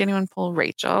 We don't see anyone pull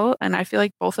Rachel. And I feel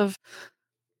like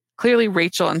clearly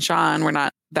Rachel and Sean were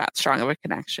not that strong of a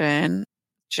connection.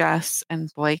 Jess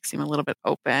and Blake seem a little bit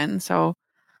open. So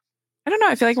I don't know.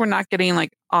 I feel like we're not getting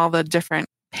like all the different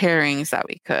pairings that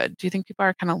we could. Do you think people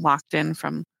are kind of locked in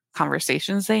from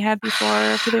conversations they had before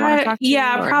who they want to talk to?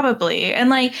 Yeah, probably. And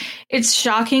like, it's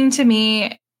shocking to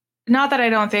me, not that I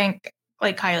don't think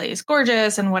like Kylie is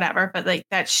gorgeous and whatever, but like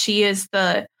that she is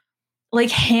the like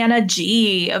Hannah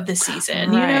G of the season.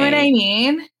 Right. You know what I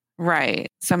mean? Right.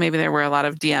 So maybe there were a lot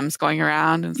of DMs going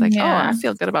around and it's like, oh, I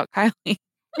feel good about Kylie.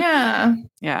 Yeah.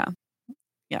 Yeah.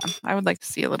 I would like to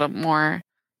see a little more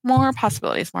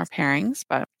possibilities, more pairings.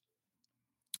 But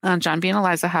John B and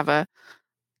Eliza have a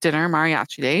dinner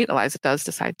mariachi date. Eliza does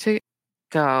decide to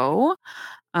go.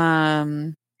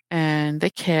 And they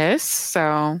kiss.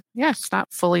 So yeah, she's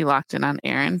not fully locked in on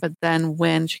Aaron. But then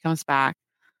when she comes back,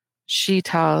 she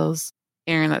tells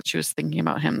Aaron that she was thinking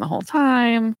about him the whole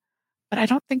time. But I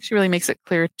don't think she really makes it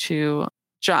clear to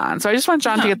John. So I just want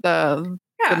John to get the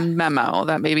memo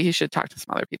that maybe he should talk to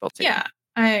some other people too. Yeah,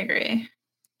 I agree.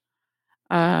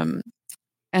 And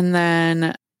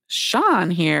then Sean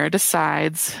here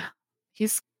decides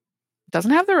he's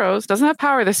doesn't have the rose, doesn't have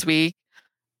power this week.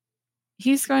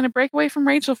 He's going to break away from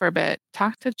Rachel for a bit,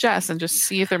 talk to Jess and just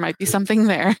see if there might be something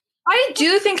there. I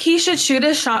do think he should shoot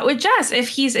a shot with Jess if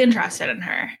he's interested in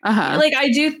her. Like I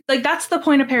do, like that's the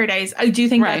point of Paradise. I do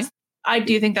think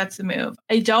that's the move.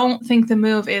 I don't think the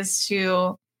move is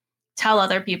to tell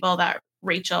other people that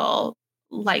Rachel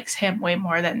likes him way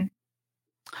more than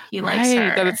he likes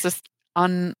her. That it's just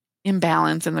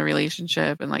imbalance in the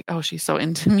relationship and like, oh, she's so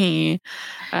into me.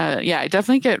 I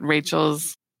definitely get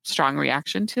Rachel's strong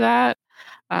reaction to that.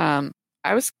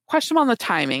 I was questionable on the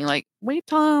timing, like wait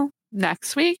till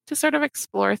next week to sort of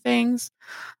explore things.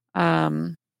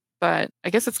 But I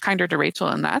guess it's kinder to Rachel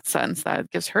in that sense that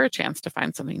it gives her a chance to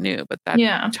find something new. But that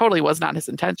totally was not his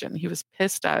intention. He was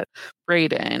pissed at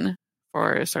Brayden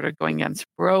for sort of going against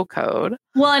bro code.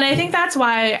 Well, and I think that's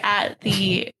why at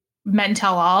the Men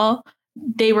Tell All,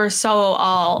 they were so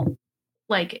all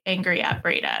like angry at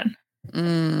Brayden.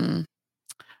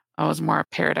 Oh, it was more a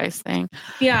Paradise thing.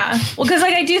 Yeah. Well, because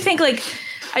like I do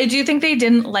think they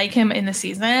didn't like him in the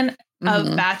season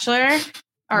of Bachelor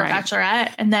or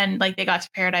Bachelorette, and then like they got to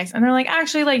Paradise and they're like,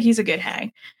 actually, like he's a good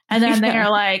hang. And then they're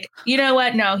like, you know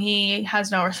what? No, he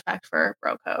has no respect for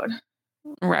bro code.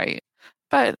 Right.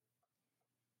 But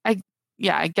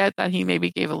I get that he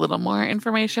maybe gave a little more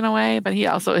information away, but he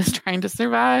also is trying to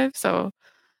survive. So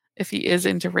if he is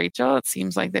into Rachel, it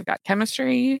seems like they've got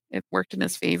chemistry. It worked in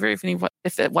his favor.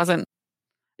 If it wasn't,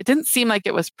 it didn't seem like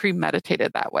it was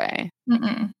premeditated that way.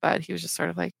 But he was just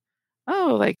sort of like,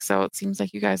 oh, like, so it seems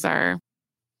like you guys are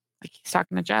like, he's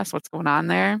talking to Jess. What's going on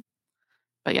there?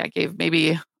 But yeah, gave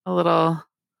maybe a little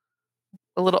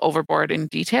overboard in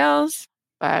details,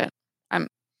 but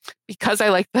because I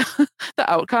like the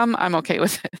outcome, I'm okay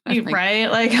with it. Right?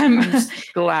 Like I'm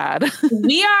just glad.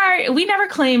 we never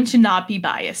claim to not be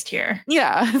biased here.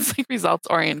 Yeah, it's like results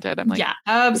oriented. I'm like, yeah,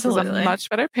 absolutely. This is a much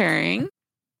better pairing.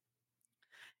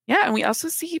 Yeah, and we also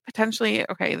see potentially,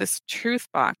 this truth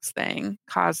box thing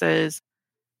causes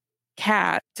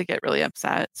Kat to get really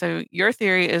upset. So your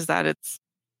theory is that it's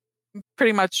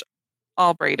pretty much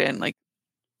all Brayden, like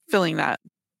filling that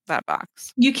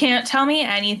box. You can't tell me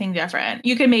anything different.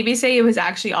 You can maybe say it was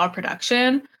actually all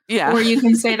production. Yeah. Or you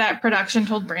can say that production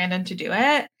told Brandon to do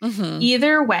it.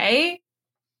 Either way,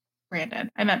 Brandon.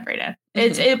 I meant Brayden.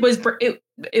 It was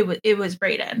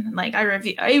Brayden. Like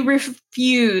I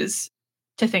refuse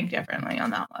to think differently on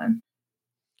that one.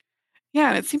 Yeah,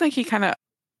 and it seemed like he kind of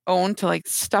owned to like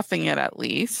stuffing it at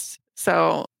least.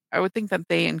 So I would think that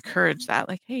they encourage that,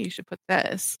 like, hey, you should put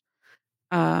this.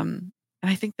 And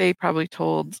I think they probably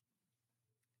told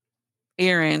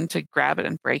Aaron to grab it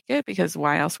and break it because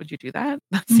why else would you do that?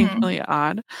 That seemed really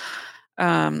odd.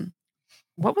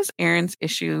 What was Aaron's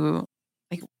issue?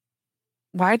 Like,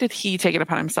 why did he take it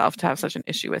upon himself to have such an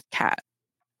issue with Kat?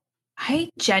 I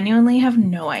genuinely have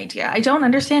no idea. I don't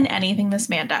understand anything this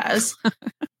man does.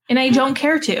 And I don't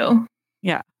care to.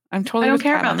 Yeah. I don't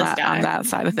care about this guy. On that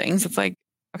side of things. It's like,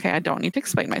 okay, I don't need to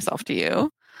explain myself to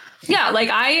you. Yeah, like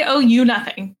I owe you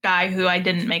nothing, guy who I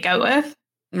didn't make out with.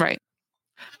 Right.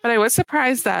 But I was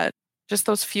surprised that just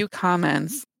those few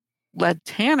comments led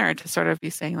Tanner to sort of be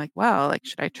saying like, well, like,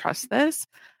 should I trust this?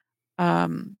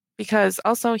 Because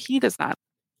also he does not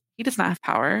have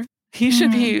power. He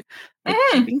should be like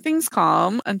keeping things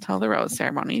calm until the rose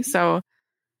ceremony. So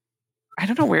I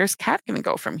don't know, where's Kat going to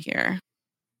go from here?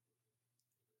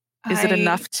 Is it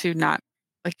enough to not,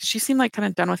 like, she seemed like kind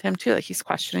of done with him too. Like, he's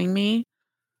questioning me.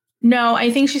 No,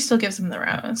 I think she still gives him the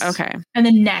rose. Okay. And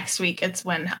then next week, it's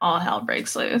when all hell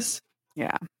breaks loose.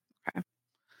 Yeah. Okay.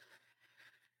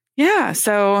 Yeah.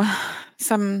 So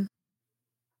some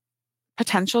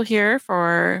potential here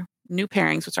for new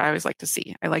pairings, which I always like to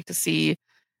see. I like to see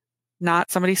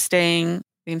not somebody staying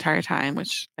the entire time,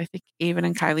 which I think Avon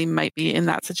and Kylie might be in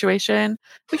that situation.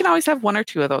 We can always have one or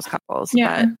two of those couples,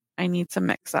 but I need some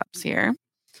mix-ups here.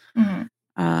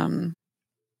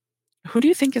 Who do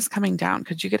you think is coming down?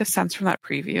 Could you get a sense from that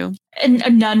preview?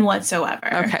 None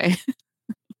whatsoever. Okay.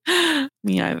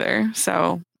 Me either.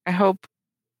 So I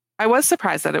was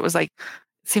surprised that it was like,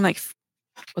 it seemed like,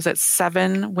 was it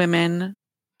 7 women,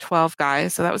 12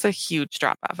 guys? So that was a huge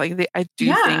drop off. Like I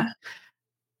do think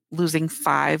losing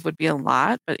 5 would be a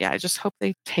lot, but yeah, I just hope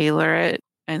they tailor it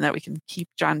and that we can keep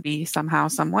John B somehow,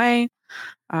 some way.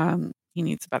 He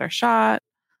needs a better shot.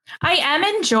 I am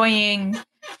enjoying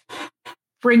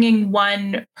bringing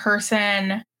one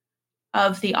person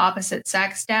of the opposite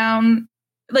sex down,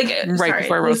 like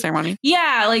before rose ceremony.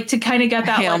 Yeah, like to kind of get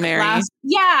that Hail like Mary. the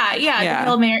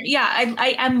Hail Mary. Yeah,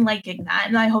 I am liking that,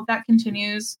 and I hope that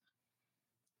continues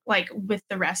like with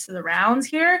the rest of the rounds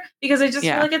here, because I just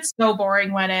feel like it's so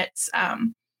boring when it's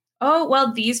oh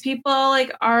well, these people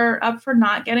like are up for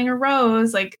not getting a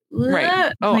rose, like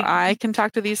right. Oh, like, I can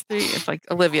talk to these 3. It's like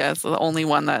Olivia is the only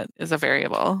one that is a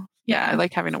variable. Yeah, I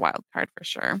like having a wild card for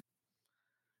sure.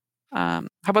 How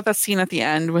about that scene at the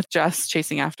end with Jess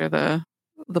chasing after the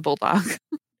bulldog?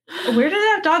 Where did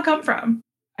that dog come from?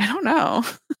 I don't know.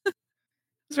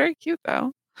 It's very cute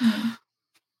though.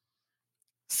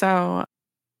 So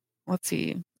let's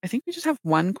see. I think we just have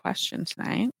one question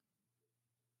tonight.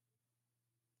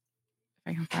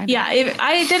 If I can find it.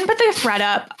 I didn't put the thread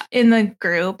up in the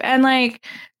group, and like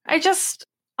I just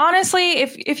honestly,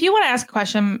 if you want to ask a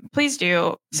question, please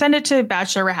do send it to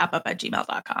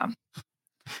bachelorwrap@gmail.com.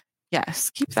 Yes,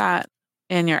 keep that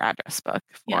in your address book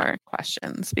for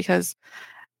questions, because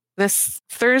this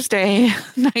Thursday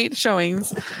night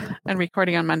showings and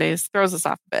recording on Mondays throws us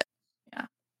off a bit. Yeah.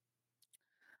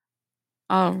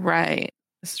 All right.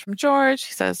 This is from George.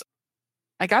 He says,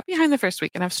 I got behind the first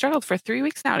week and I've struggled for 3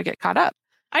 weeks now to get caught up.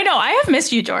 I know. I have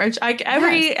missed you, George.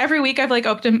 Every week I've like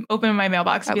opened my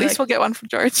mailbox. At least we'll get one from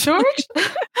George. George, where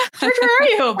are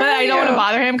you? But I don't want to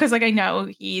bother him because like I know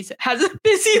he has a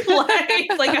busy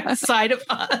life like outside of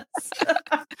us.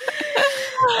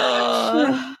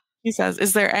 He says,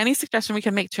 is there any suggestion we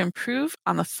can make to improve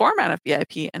on the format of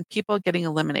VIP and people getting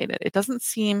eliminated? It doesn't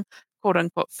seem quote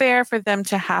unquote fair for them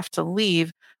to have to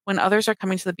leave when others are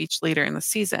coming to the beach later in the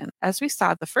season. As we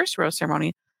saw at the first rose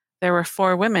ceremony, there were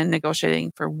 4 women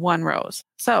negotiating for 1 rose.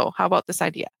 So how about this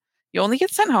idea? You only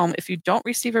get sent home if you don't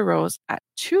receive a rose at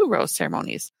 2 rose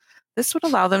ceremonies. This would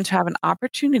allow them to have an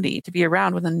opportunity to be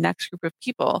around when the next group of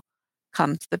people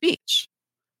come to the beach.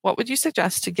 What would you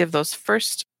suggest to give those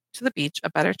first to the beach a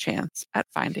better chance at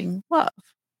finding love?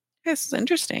 This is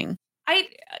interesting. I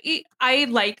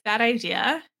like that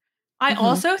idea. I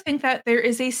also think that there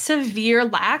is a severe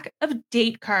lack of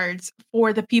date cards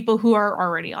for the people who are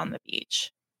already on the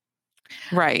beach.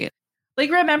 Right.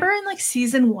 Like, remember in like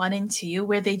season 1 and 2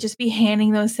 where they just be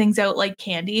handing those things out like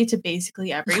candy to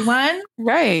basically everyone?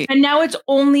 Right. And now it's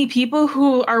only people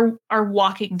who are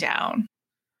walking down.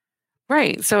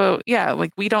 Right. So yeah,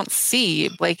 like we don't see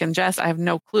Blake and Jess. I have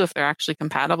no clue if they're actually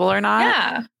compatible or not.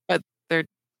 Yeah. But they're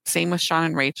same with Sean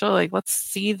and Rachel. Like, let's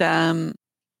see them,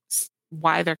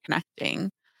 why they're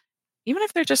connecting. Even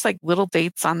if they're just like little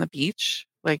dates on the beach,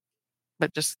 like,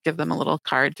 but just give them a little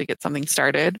card to get something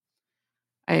started.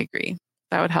 I agree.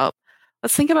 That would help.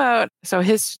 Let's think about, so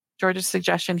George's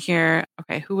suggestion here.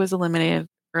 Okay. Who was eliminated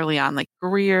early on? Like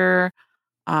Greer,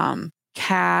 Kat,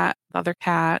 the other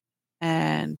Kat,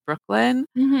 and Brooklyn.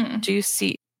 Could you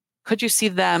see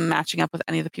them matching up with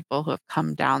any of the people who have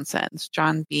come down since?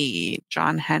 John B,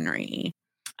 John Henry.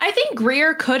 I think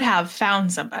Greer could have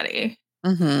found somebody.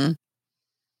 Yeah,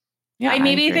 I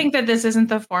maybe think that this isn't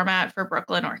the format for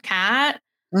Brooklyn or Kat.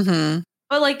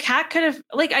 But like Kat could have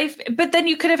but then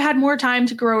you could have had more time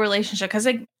to grow a relationship, because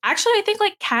like actually I think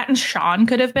like Kat and Sean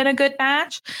could have been a good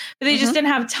match, but they just didn't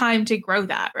have time to grow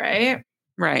that, right?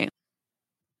 Right.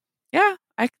 Yeah,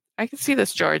 I can see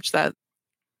this, George, that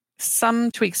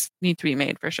some tweaks need to be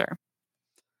made for sure.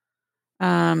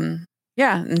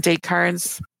 Yeah, and date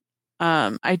cards.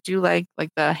 I do like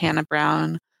the Hannah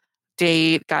Brown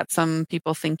date. Got some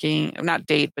people thinking, not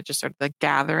date, but just sort of the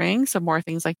gathering. Some more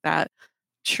things like that.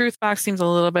 Truth Box seems a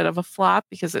little bit of a flop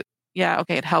because it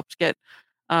helped get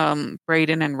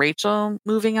Brayden and Rachel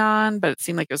moving on, but it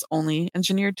seemed like it was only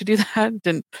engineered to do that.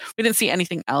 We didn't see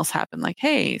anything else happen, like,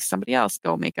 hey, somebody else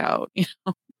go make out,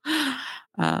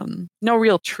 no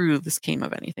real truths came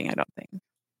of anything, I don't think.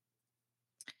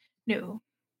 No.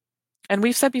 And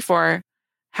we've said before,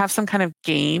 have some kind of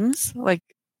games like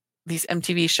these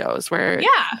MTV shows where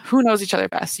who knows each other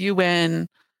best? You win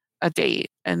a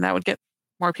date, and that would get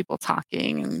more people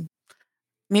talking, and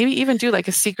maybe even do like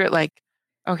a secret, like,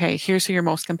 okay, here's who you're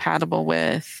most compatible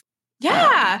with.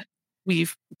 Yeah.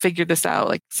 We've figured this out,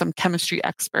 like some chemistry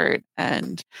expert,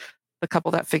 and the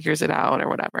couple that figures it out or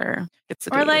whatever gets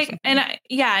a date. Or like, and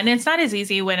it's not as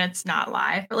easy when it's not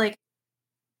live, but like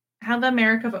how the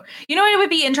America vote. You know what would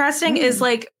be interesting is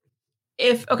like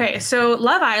so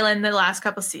Love Island, the last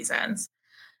couple seasons,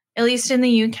 at least in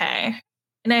the UK,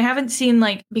 and I haven't seen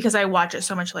because I watch it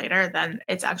so much later than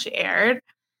it's actually aired.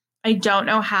 I don't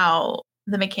know how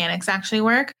the mechanics actually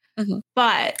work,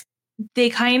 but they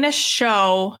kind of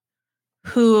show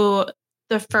who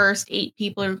the first 8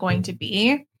 people are going to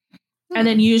be. And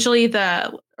then usually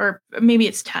or maybe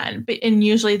it's 10, and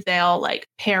usually they'll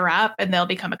pair up and they'll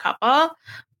become a couple.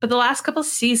 But the last couple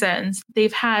seasons,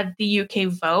 they've had the UK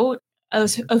vote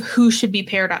of who should be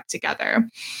paired up together.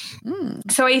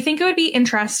 So I think it would be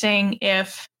interesting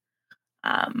if,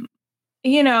 and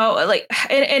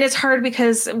it's hard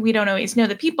because we don't always know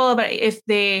the people, but if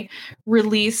they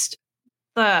released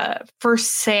the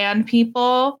first Sand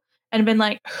people and been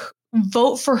like,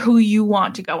 vote for who you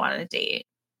want to go on a date.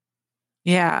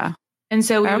 Yeah. And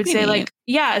so we would say neat.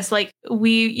 It's like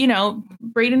we,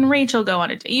 Brayden and Rachel go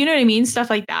on a date. You know what I mean? Stuff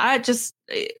like that. Just,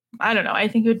 I don't know. I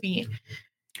think it would be.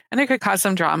 And it could cause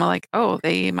some drama, like, oh,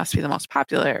 they must be the most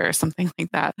popular or something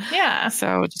like that. Yeah.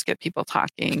 So just get people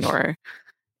talking. Or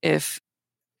if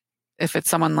it's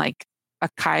someone like a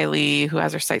Kylie who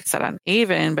has her sights set on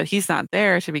Avon, but he's not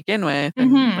there to begin with,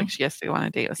 and she has to go on a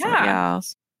date with somebody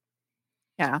else.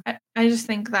 Yeah. I just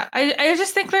think that I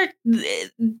just think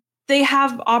they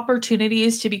have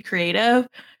opportunities to be creative,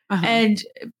 and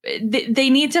they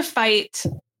need to fight.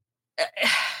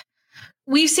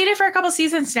 We've seen it for a couple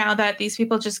seasons now that these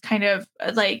people just kind of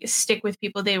stick with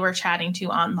people they were chatting to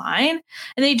online,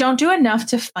 and they don't do enough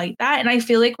to fight that. And I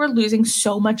feel like we're losing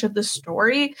so much of the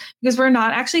story because we're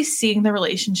not actually seeing the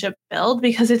relationship build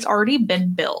because it's already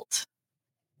been built.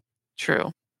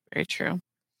 True. Very true.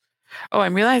 Oh,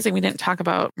 I'm realizing we didn't talk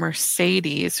about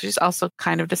Mercedes. She's also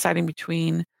kind of deciding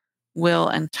between Will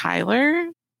and Tyler.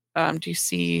 Do you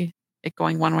see it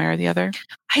going one way or the other?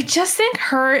 I just think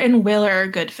her and Will are a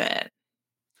good fit.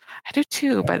 I do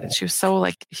too, but she was so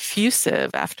effusive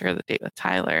after the date with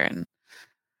Tyler, and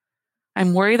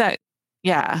I'm worried that,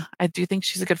 I do think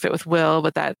she's a good fit with Will,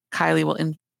 but that Kylie will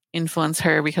influence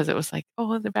her because it was like,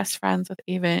 oh, they're best friends with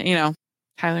Avon.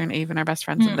 Tyler and Avon are best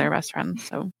friends and they're best friends.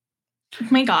 So, oh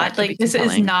my God, this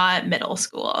is not middle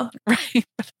school, right?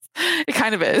 It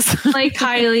kind of is.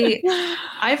 Kylie,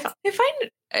 I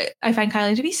find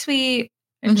Kylie to be sweet,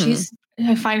 and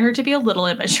I find her to be a little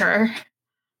immature.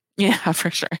 Yeah, for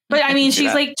sure. But I mean,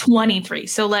 she's 23.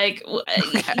 So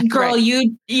girl, right.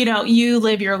 you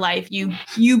live your life.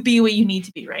 You be what you need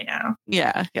to be right now.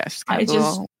 Yeah. Yeah. She's kind of a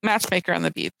little matchmaker on the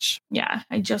beach. Yeah.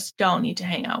 I just don't need to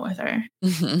hang out with her.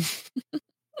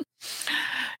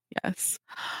 Yes.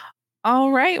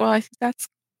 All right. Well, I think that's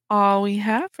all we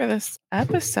have for this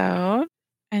episode.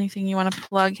 Anything you want to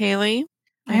plug, Haley?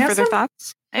 Any further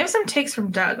thoughts? I have some takes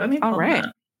from Doug. Let me pull them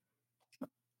up.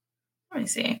 Let me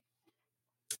see.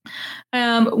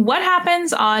 What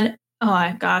happens on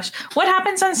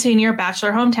senior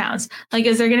Bachelor hometowns?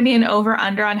 Is there going to be an over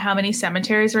under on how many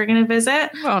cemeteries we're going to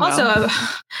visit?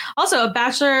 Also a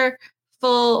Bachelor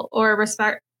full or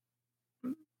respect.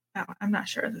 No, I'm not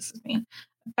sure this is me.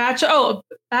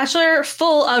 Bachelor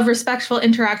full of respectful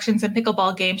interactions and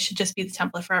pickleball games should just be the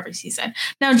template for every season.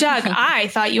 Now, Doug, I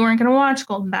thought you weren't going to watch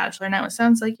Golden Bachelor. Now it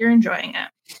sounds like you're enjoying it.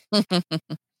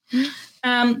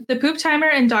 The poop timer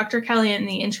and Dr. Kelly in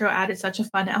the intro added such a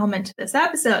fun element to this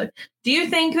episode. Do you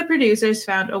think the producers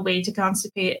found a way to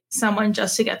constipate someone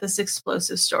just to get this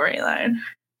explosive storyline?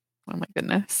 Oh my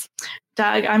goodness.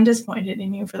 Doug, I'm disappointed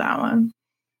in you for that one.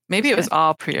 Maybe it was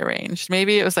all prearranged.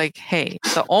 Maybe it was like, hey,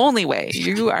 the only way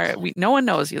no one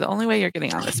knows you. The only way you're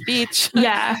getting on this beach.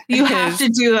 Yeah, you have to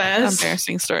do this.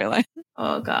 Embarrassing storyline.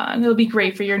 Oh God, it'll be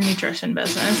great for your nutrition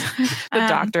business. The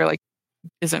doctor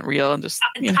isn't real and just.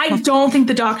 I don't think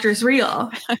the doctor's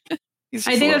real.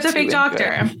 I think that's a fake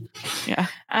doctor. Yeah.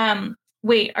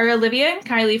 Wait, are Olivia and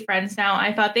Kylie friends now?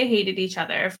 I thought they hated each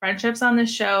other. Friendships on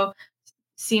this show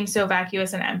seem so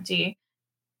vacuous and empty.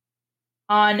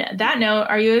 On that note,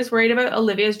 are you as worried about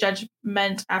Olivia's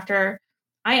judgment after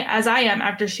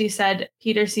she said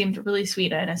Peter seemed really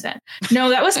sweet and innocent? No,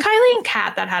 that was Kylie and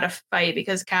Kat that had a fight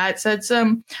because Kat said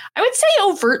some, I would say,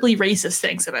 overtly racist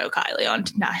things about Kylie on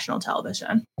national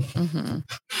television. Mm-hmm.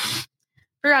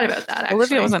 Forgot about that. Actually.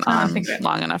 Olivia wasn't on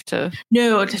long enough to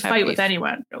fight with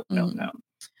anyone. No.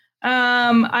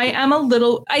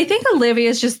 I think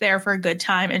Olivia's just there for a good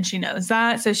time and she knows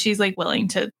that. So she's like willing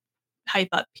to hype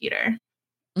up Peter.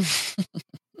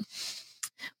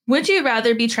 Would you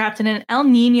rather be trapped in an El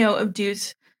Nino of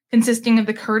dudes consisting of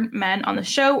the current men on the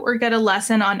show or get a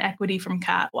lesson on equity from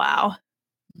Kat? Wow.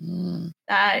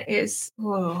 That is,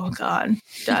 oh God,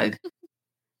 Doug.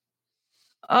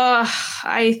 How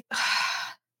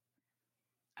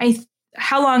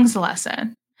long's the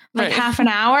lesson? Like half an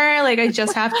hour? Like I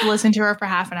just have to listen to her for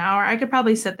half an hour. I could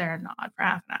probably sit there and nod for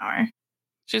half an hour.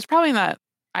 She's probably not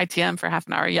ITM for half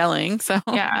an hour yelling. So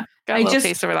yeah, got a little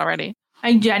taste of it already.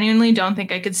 I genuinely don't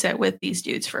think I could sit with these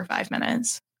dudes for 5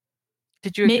 minutes.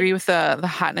 Did you agree with the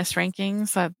hotness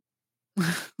rankings that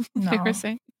they were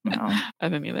saying? No, I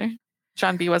didn't either.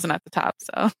 John B wasn't at the top,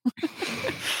 so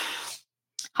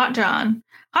Hot John,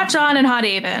 and Hot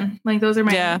Aiden. Like those are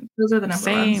those are the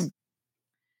number ones.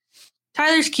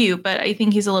 Tyler's cute, but I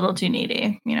think he's a little too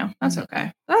needy. You know, that's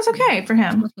okay. That's okay for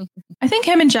him. I think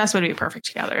him and Jess would be perfect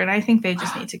together, and I think they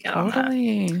just need to get on that.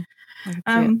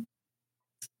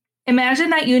 Imagine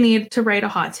that you need to write a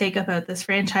hot take about this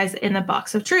franchise in the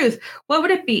box of truth. What would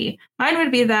it be? Mine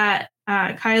would be that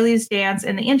Kylie's dance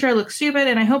in the intro looks stupid,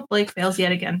 and I hope Blake fails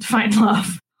yet again to find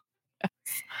love.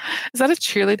 Is that a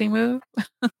cheerleading move?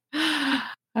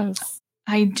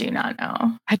 I do not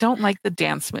know. I don't like the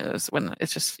dance moves when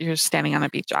it's just you're standing on a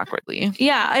beach awkwardly.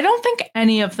 Yeah, I don't think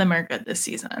any of them are good this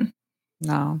season.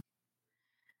 No.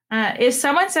 If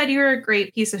someone said you were a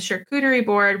great piece of charcuterie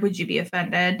board, would you be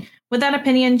offended? Would that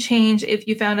opinion change if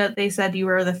you found out they said you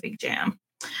were the fig jam?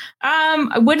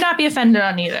 I would not be offended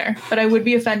on either, but I would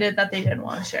be offended that they didn't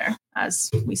want to share, as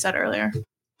we said earlier.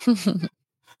 And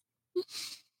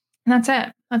that's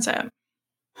it.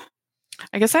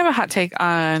 I guess I have a hot take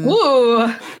on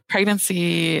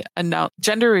pregnancy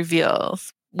gender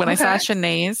reveals. When I saw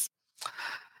Shanae's,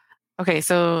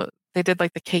 so they did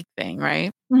like the cake thing,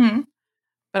 right? Mm-hmm.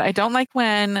 But I don't like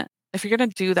if you're going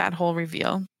to do that whole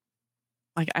reveal,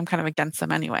 like I'm kind of against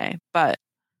them anyway, but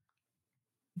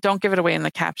don't give it away in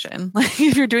the caption. Like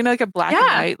if you're doing like a black and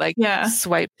white, like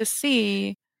swipe to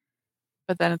see,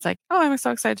 but then it's like, oh, I'm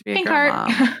so excited to be a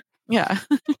grandma. Yeah.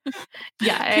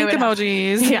 Yeah. Pink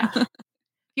emojis. Yeah.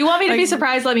 You want me to be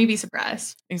surprised? Let me be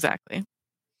surprised. Exactly.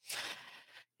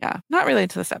 Yeah. Not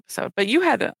related to this episode, but you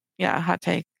had a hot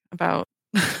take about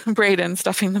Brayden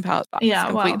stuffing the ballot box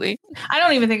completely. Well, I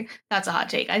don't even think that's a hot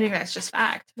take. I think that's just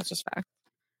fact. That's just fact.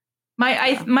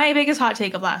 My biggest hot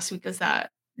take of last week was that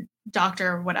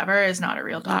Dr. whatever is not a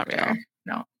real doctor. Not real.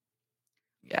 No.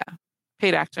 Yeah.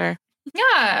 Paid actor.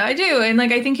 Yeah, I do. And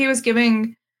like I think he was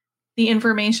giving the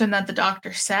information that the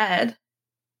doctor said.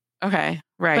 Okay,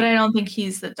 right. But I don't think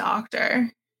he's the doctor.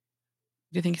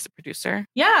 Do you think he's a producer?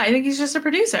 Yeah, I think he's just a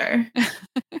producer.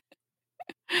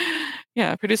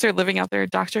 Yeah, a producer living out their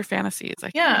doctor fantasies.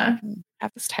 Like, yeah, I can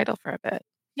have this title for a bit.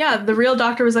 Yeah, the real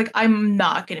doctor was like, I'm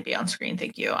not going to be on screen.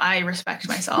 Thank you. I respect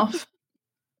myself.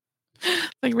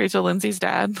 Like Rachel Lindsay's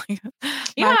dad. Like,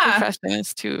 my profession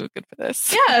is too good for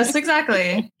this. Yes,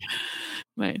 exactly.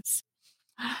 Nice.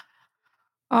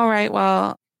 All right.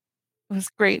 Well, it was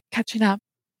great catching up.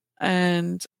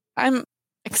 And I'm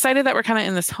excited that we're kind of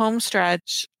in this home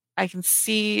stretch. I can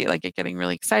see like it getting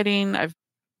really exciting. I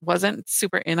wasn't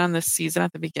super in on this season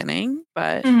at the beginning,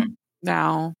 but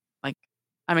now like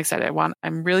I'm excited.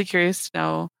 I'm really curious to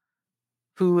know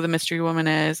who the mystery woman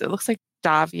is. It looks like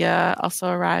Davia also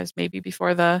arrives maybe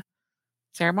before the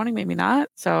ceremony, maybe not.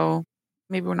 So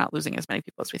maybe we're not losing as many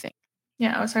people as we think.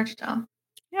 Yeah, it was hard to tell.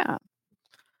 Yeah.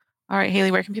 All right, Haley,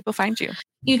 where can people find you?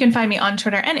 You can find me on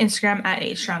Twitter and Instagram at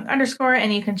 @strong_,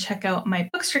 and you can check out my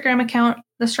Bookstagram account,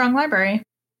 The Strong Library.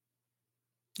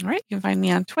 All right, you can find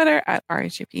me on Twitter at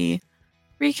RHAP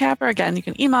Recapper. Again, you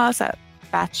can email us at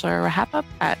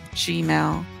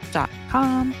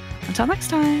bachelorwrapup@gmail.com. Until next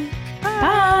time.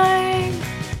 Bye.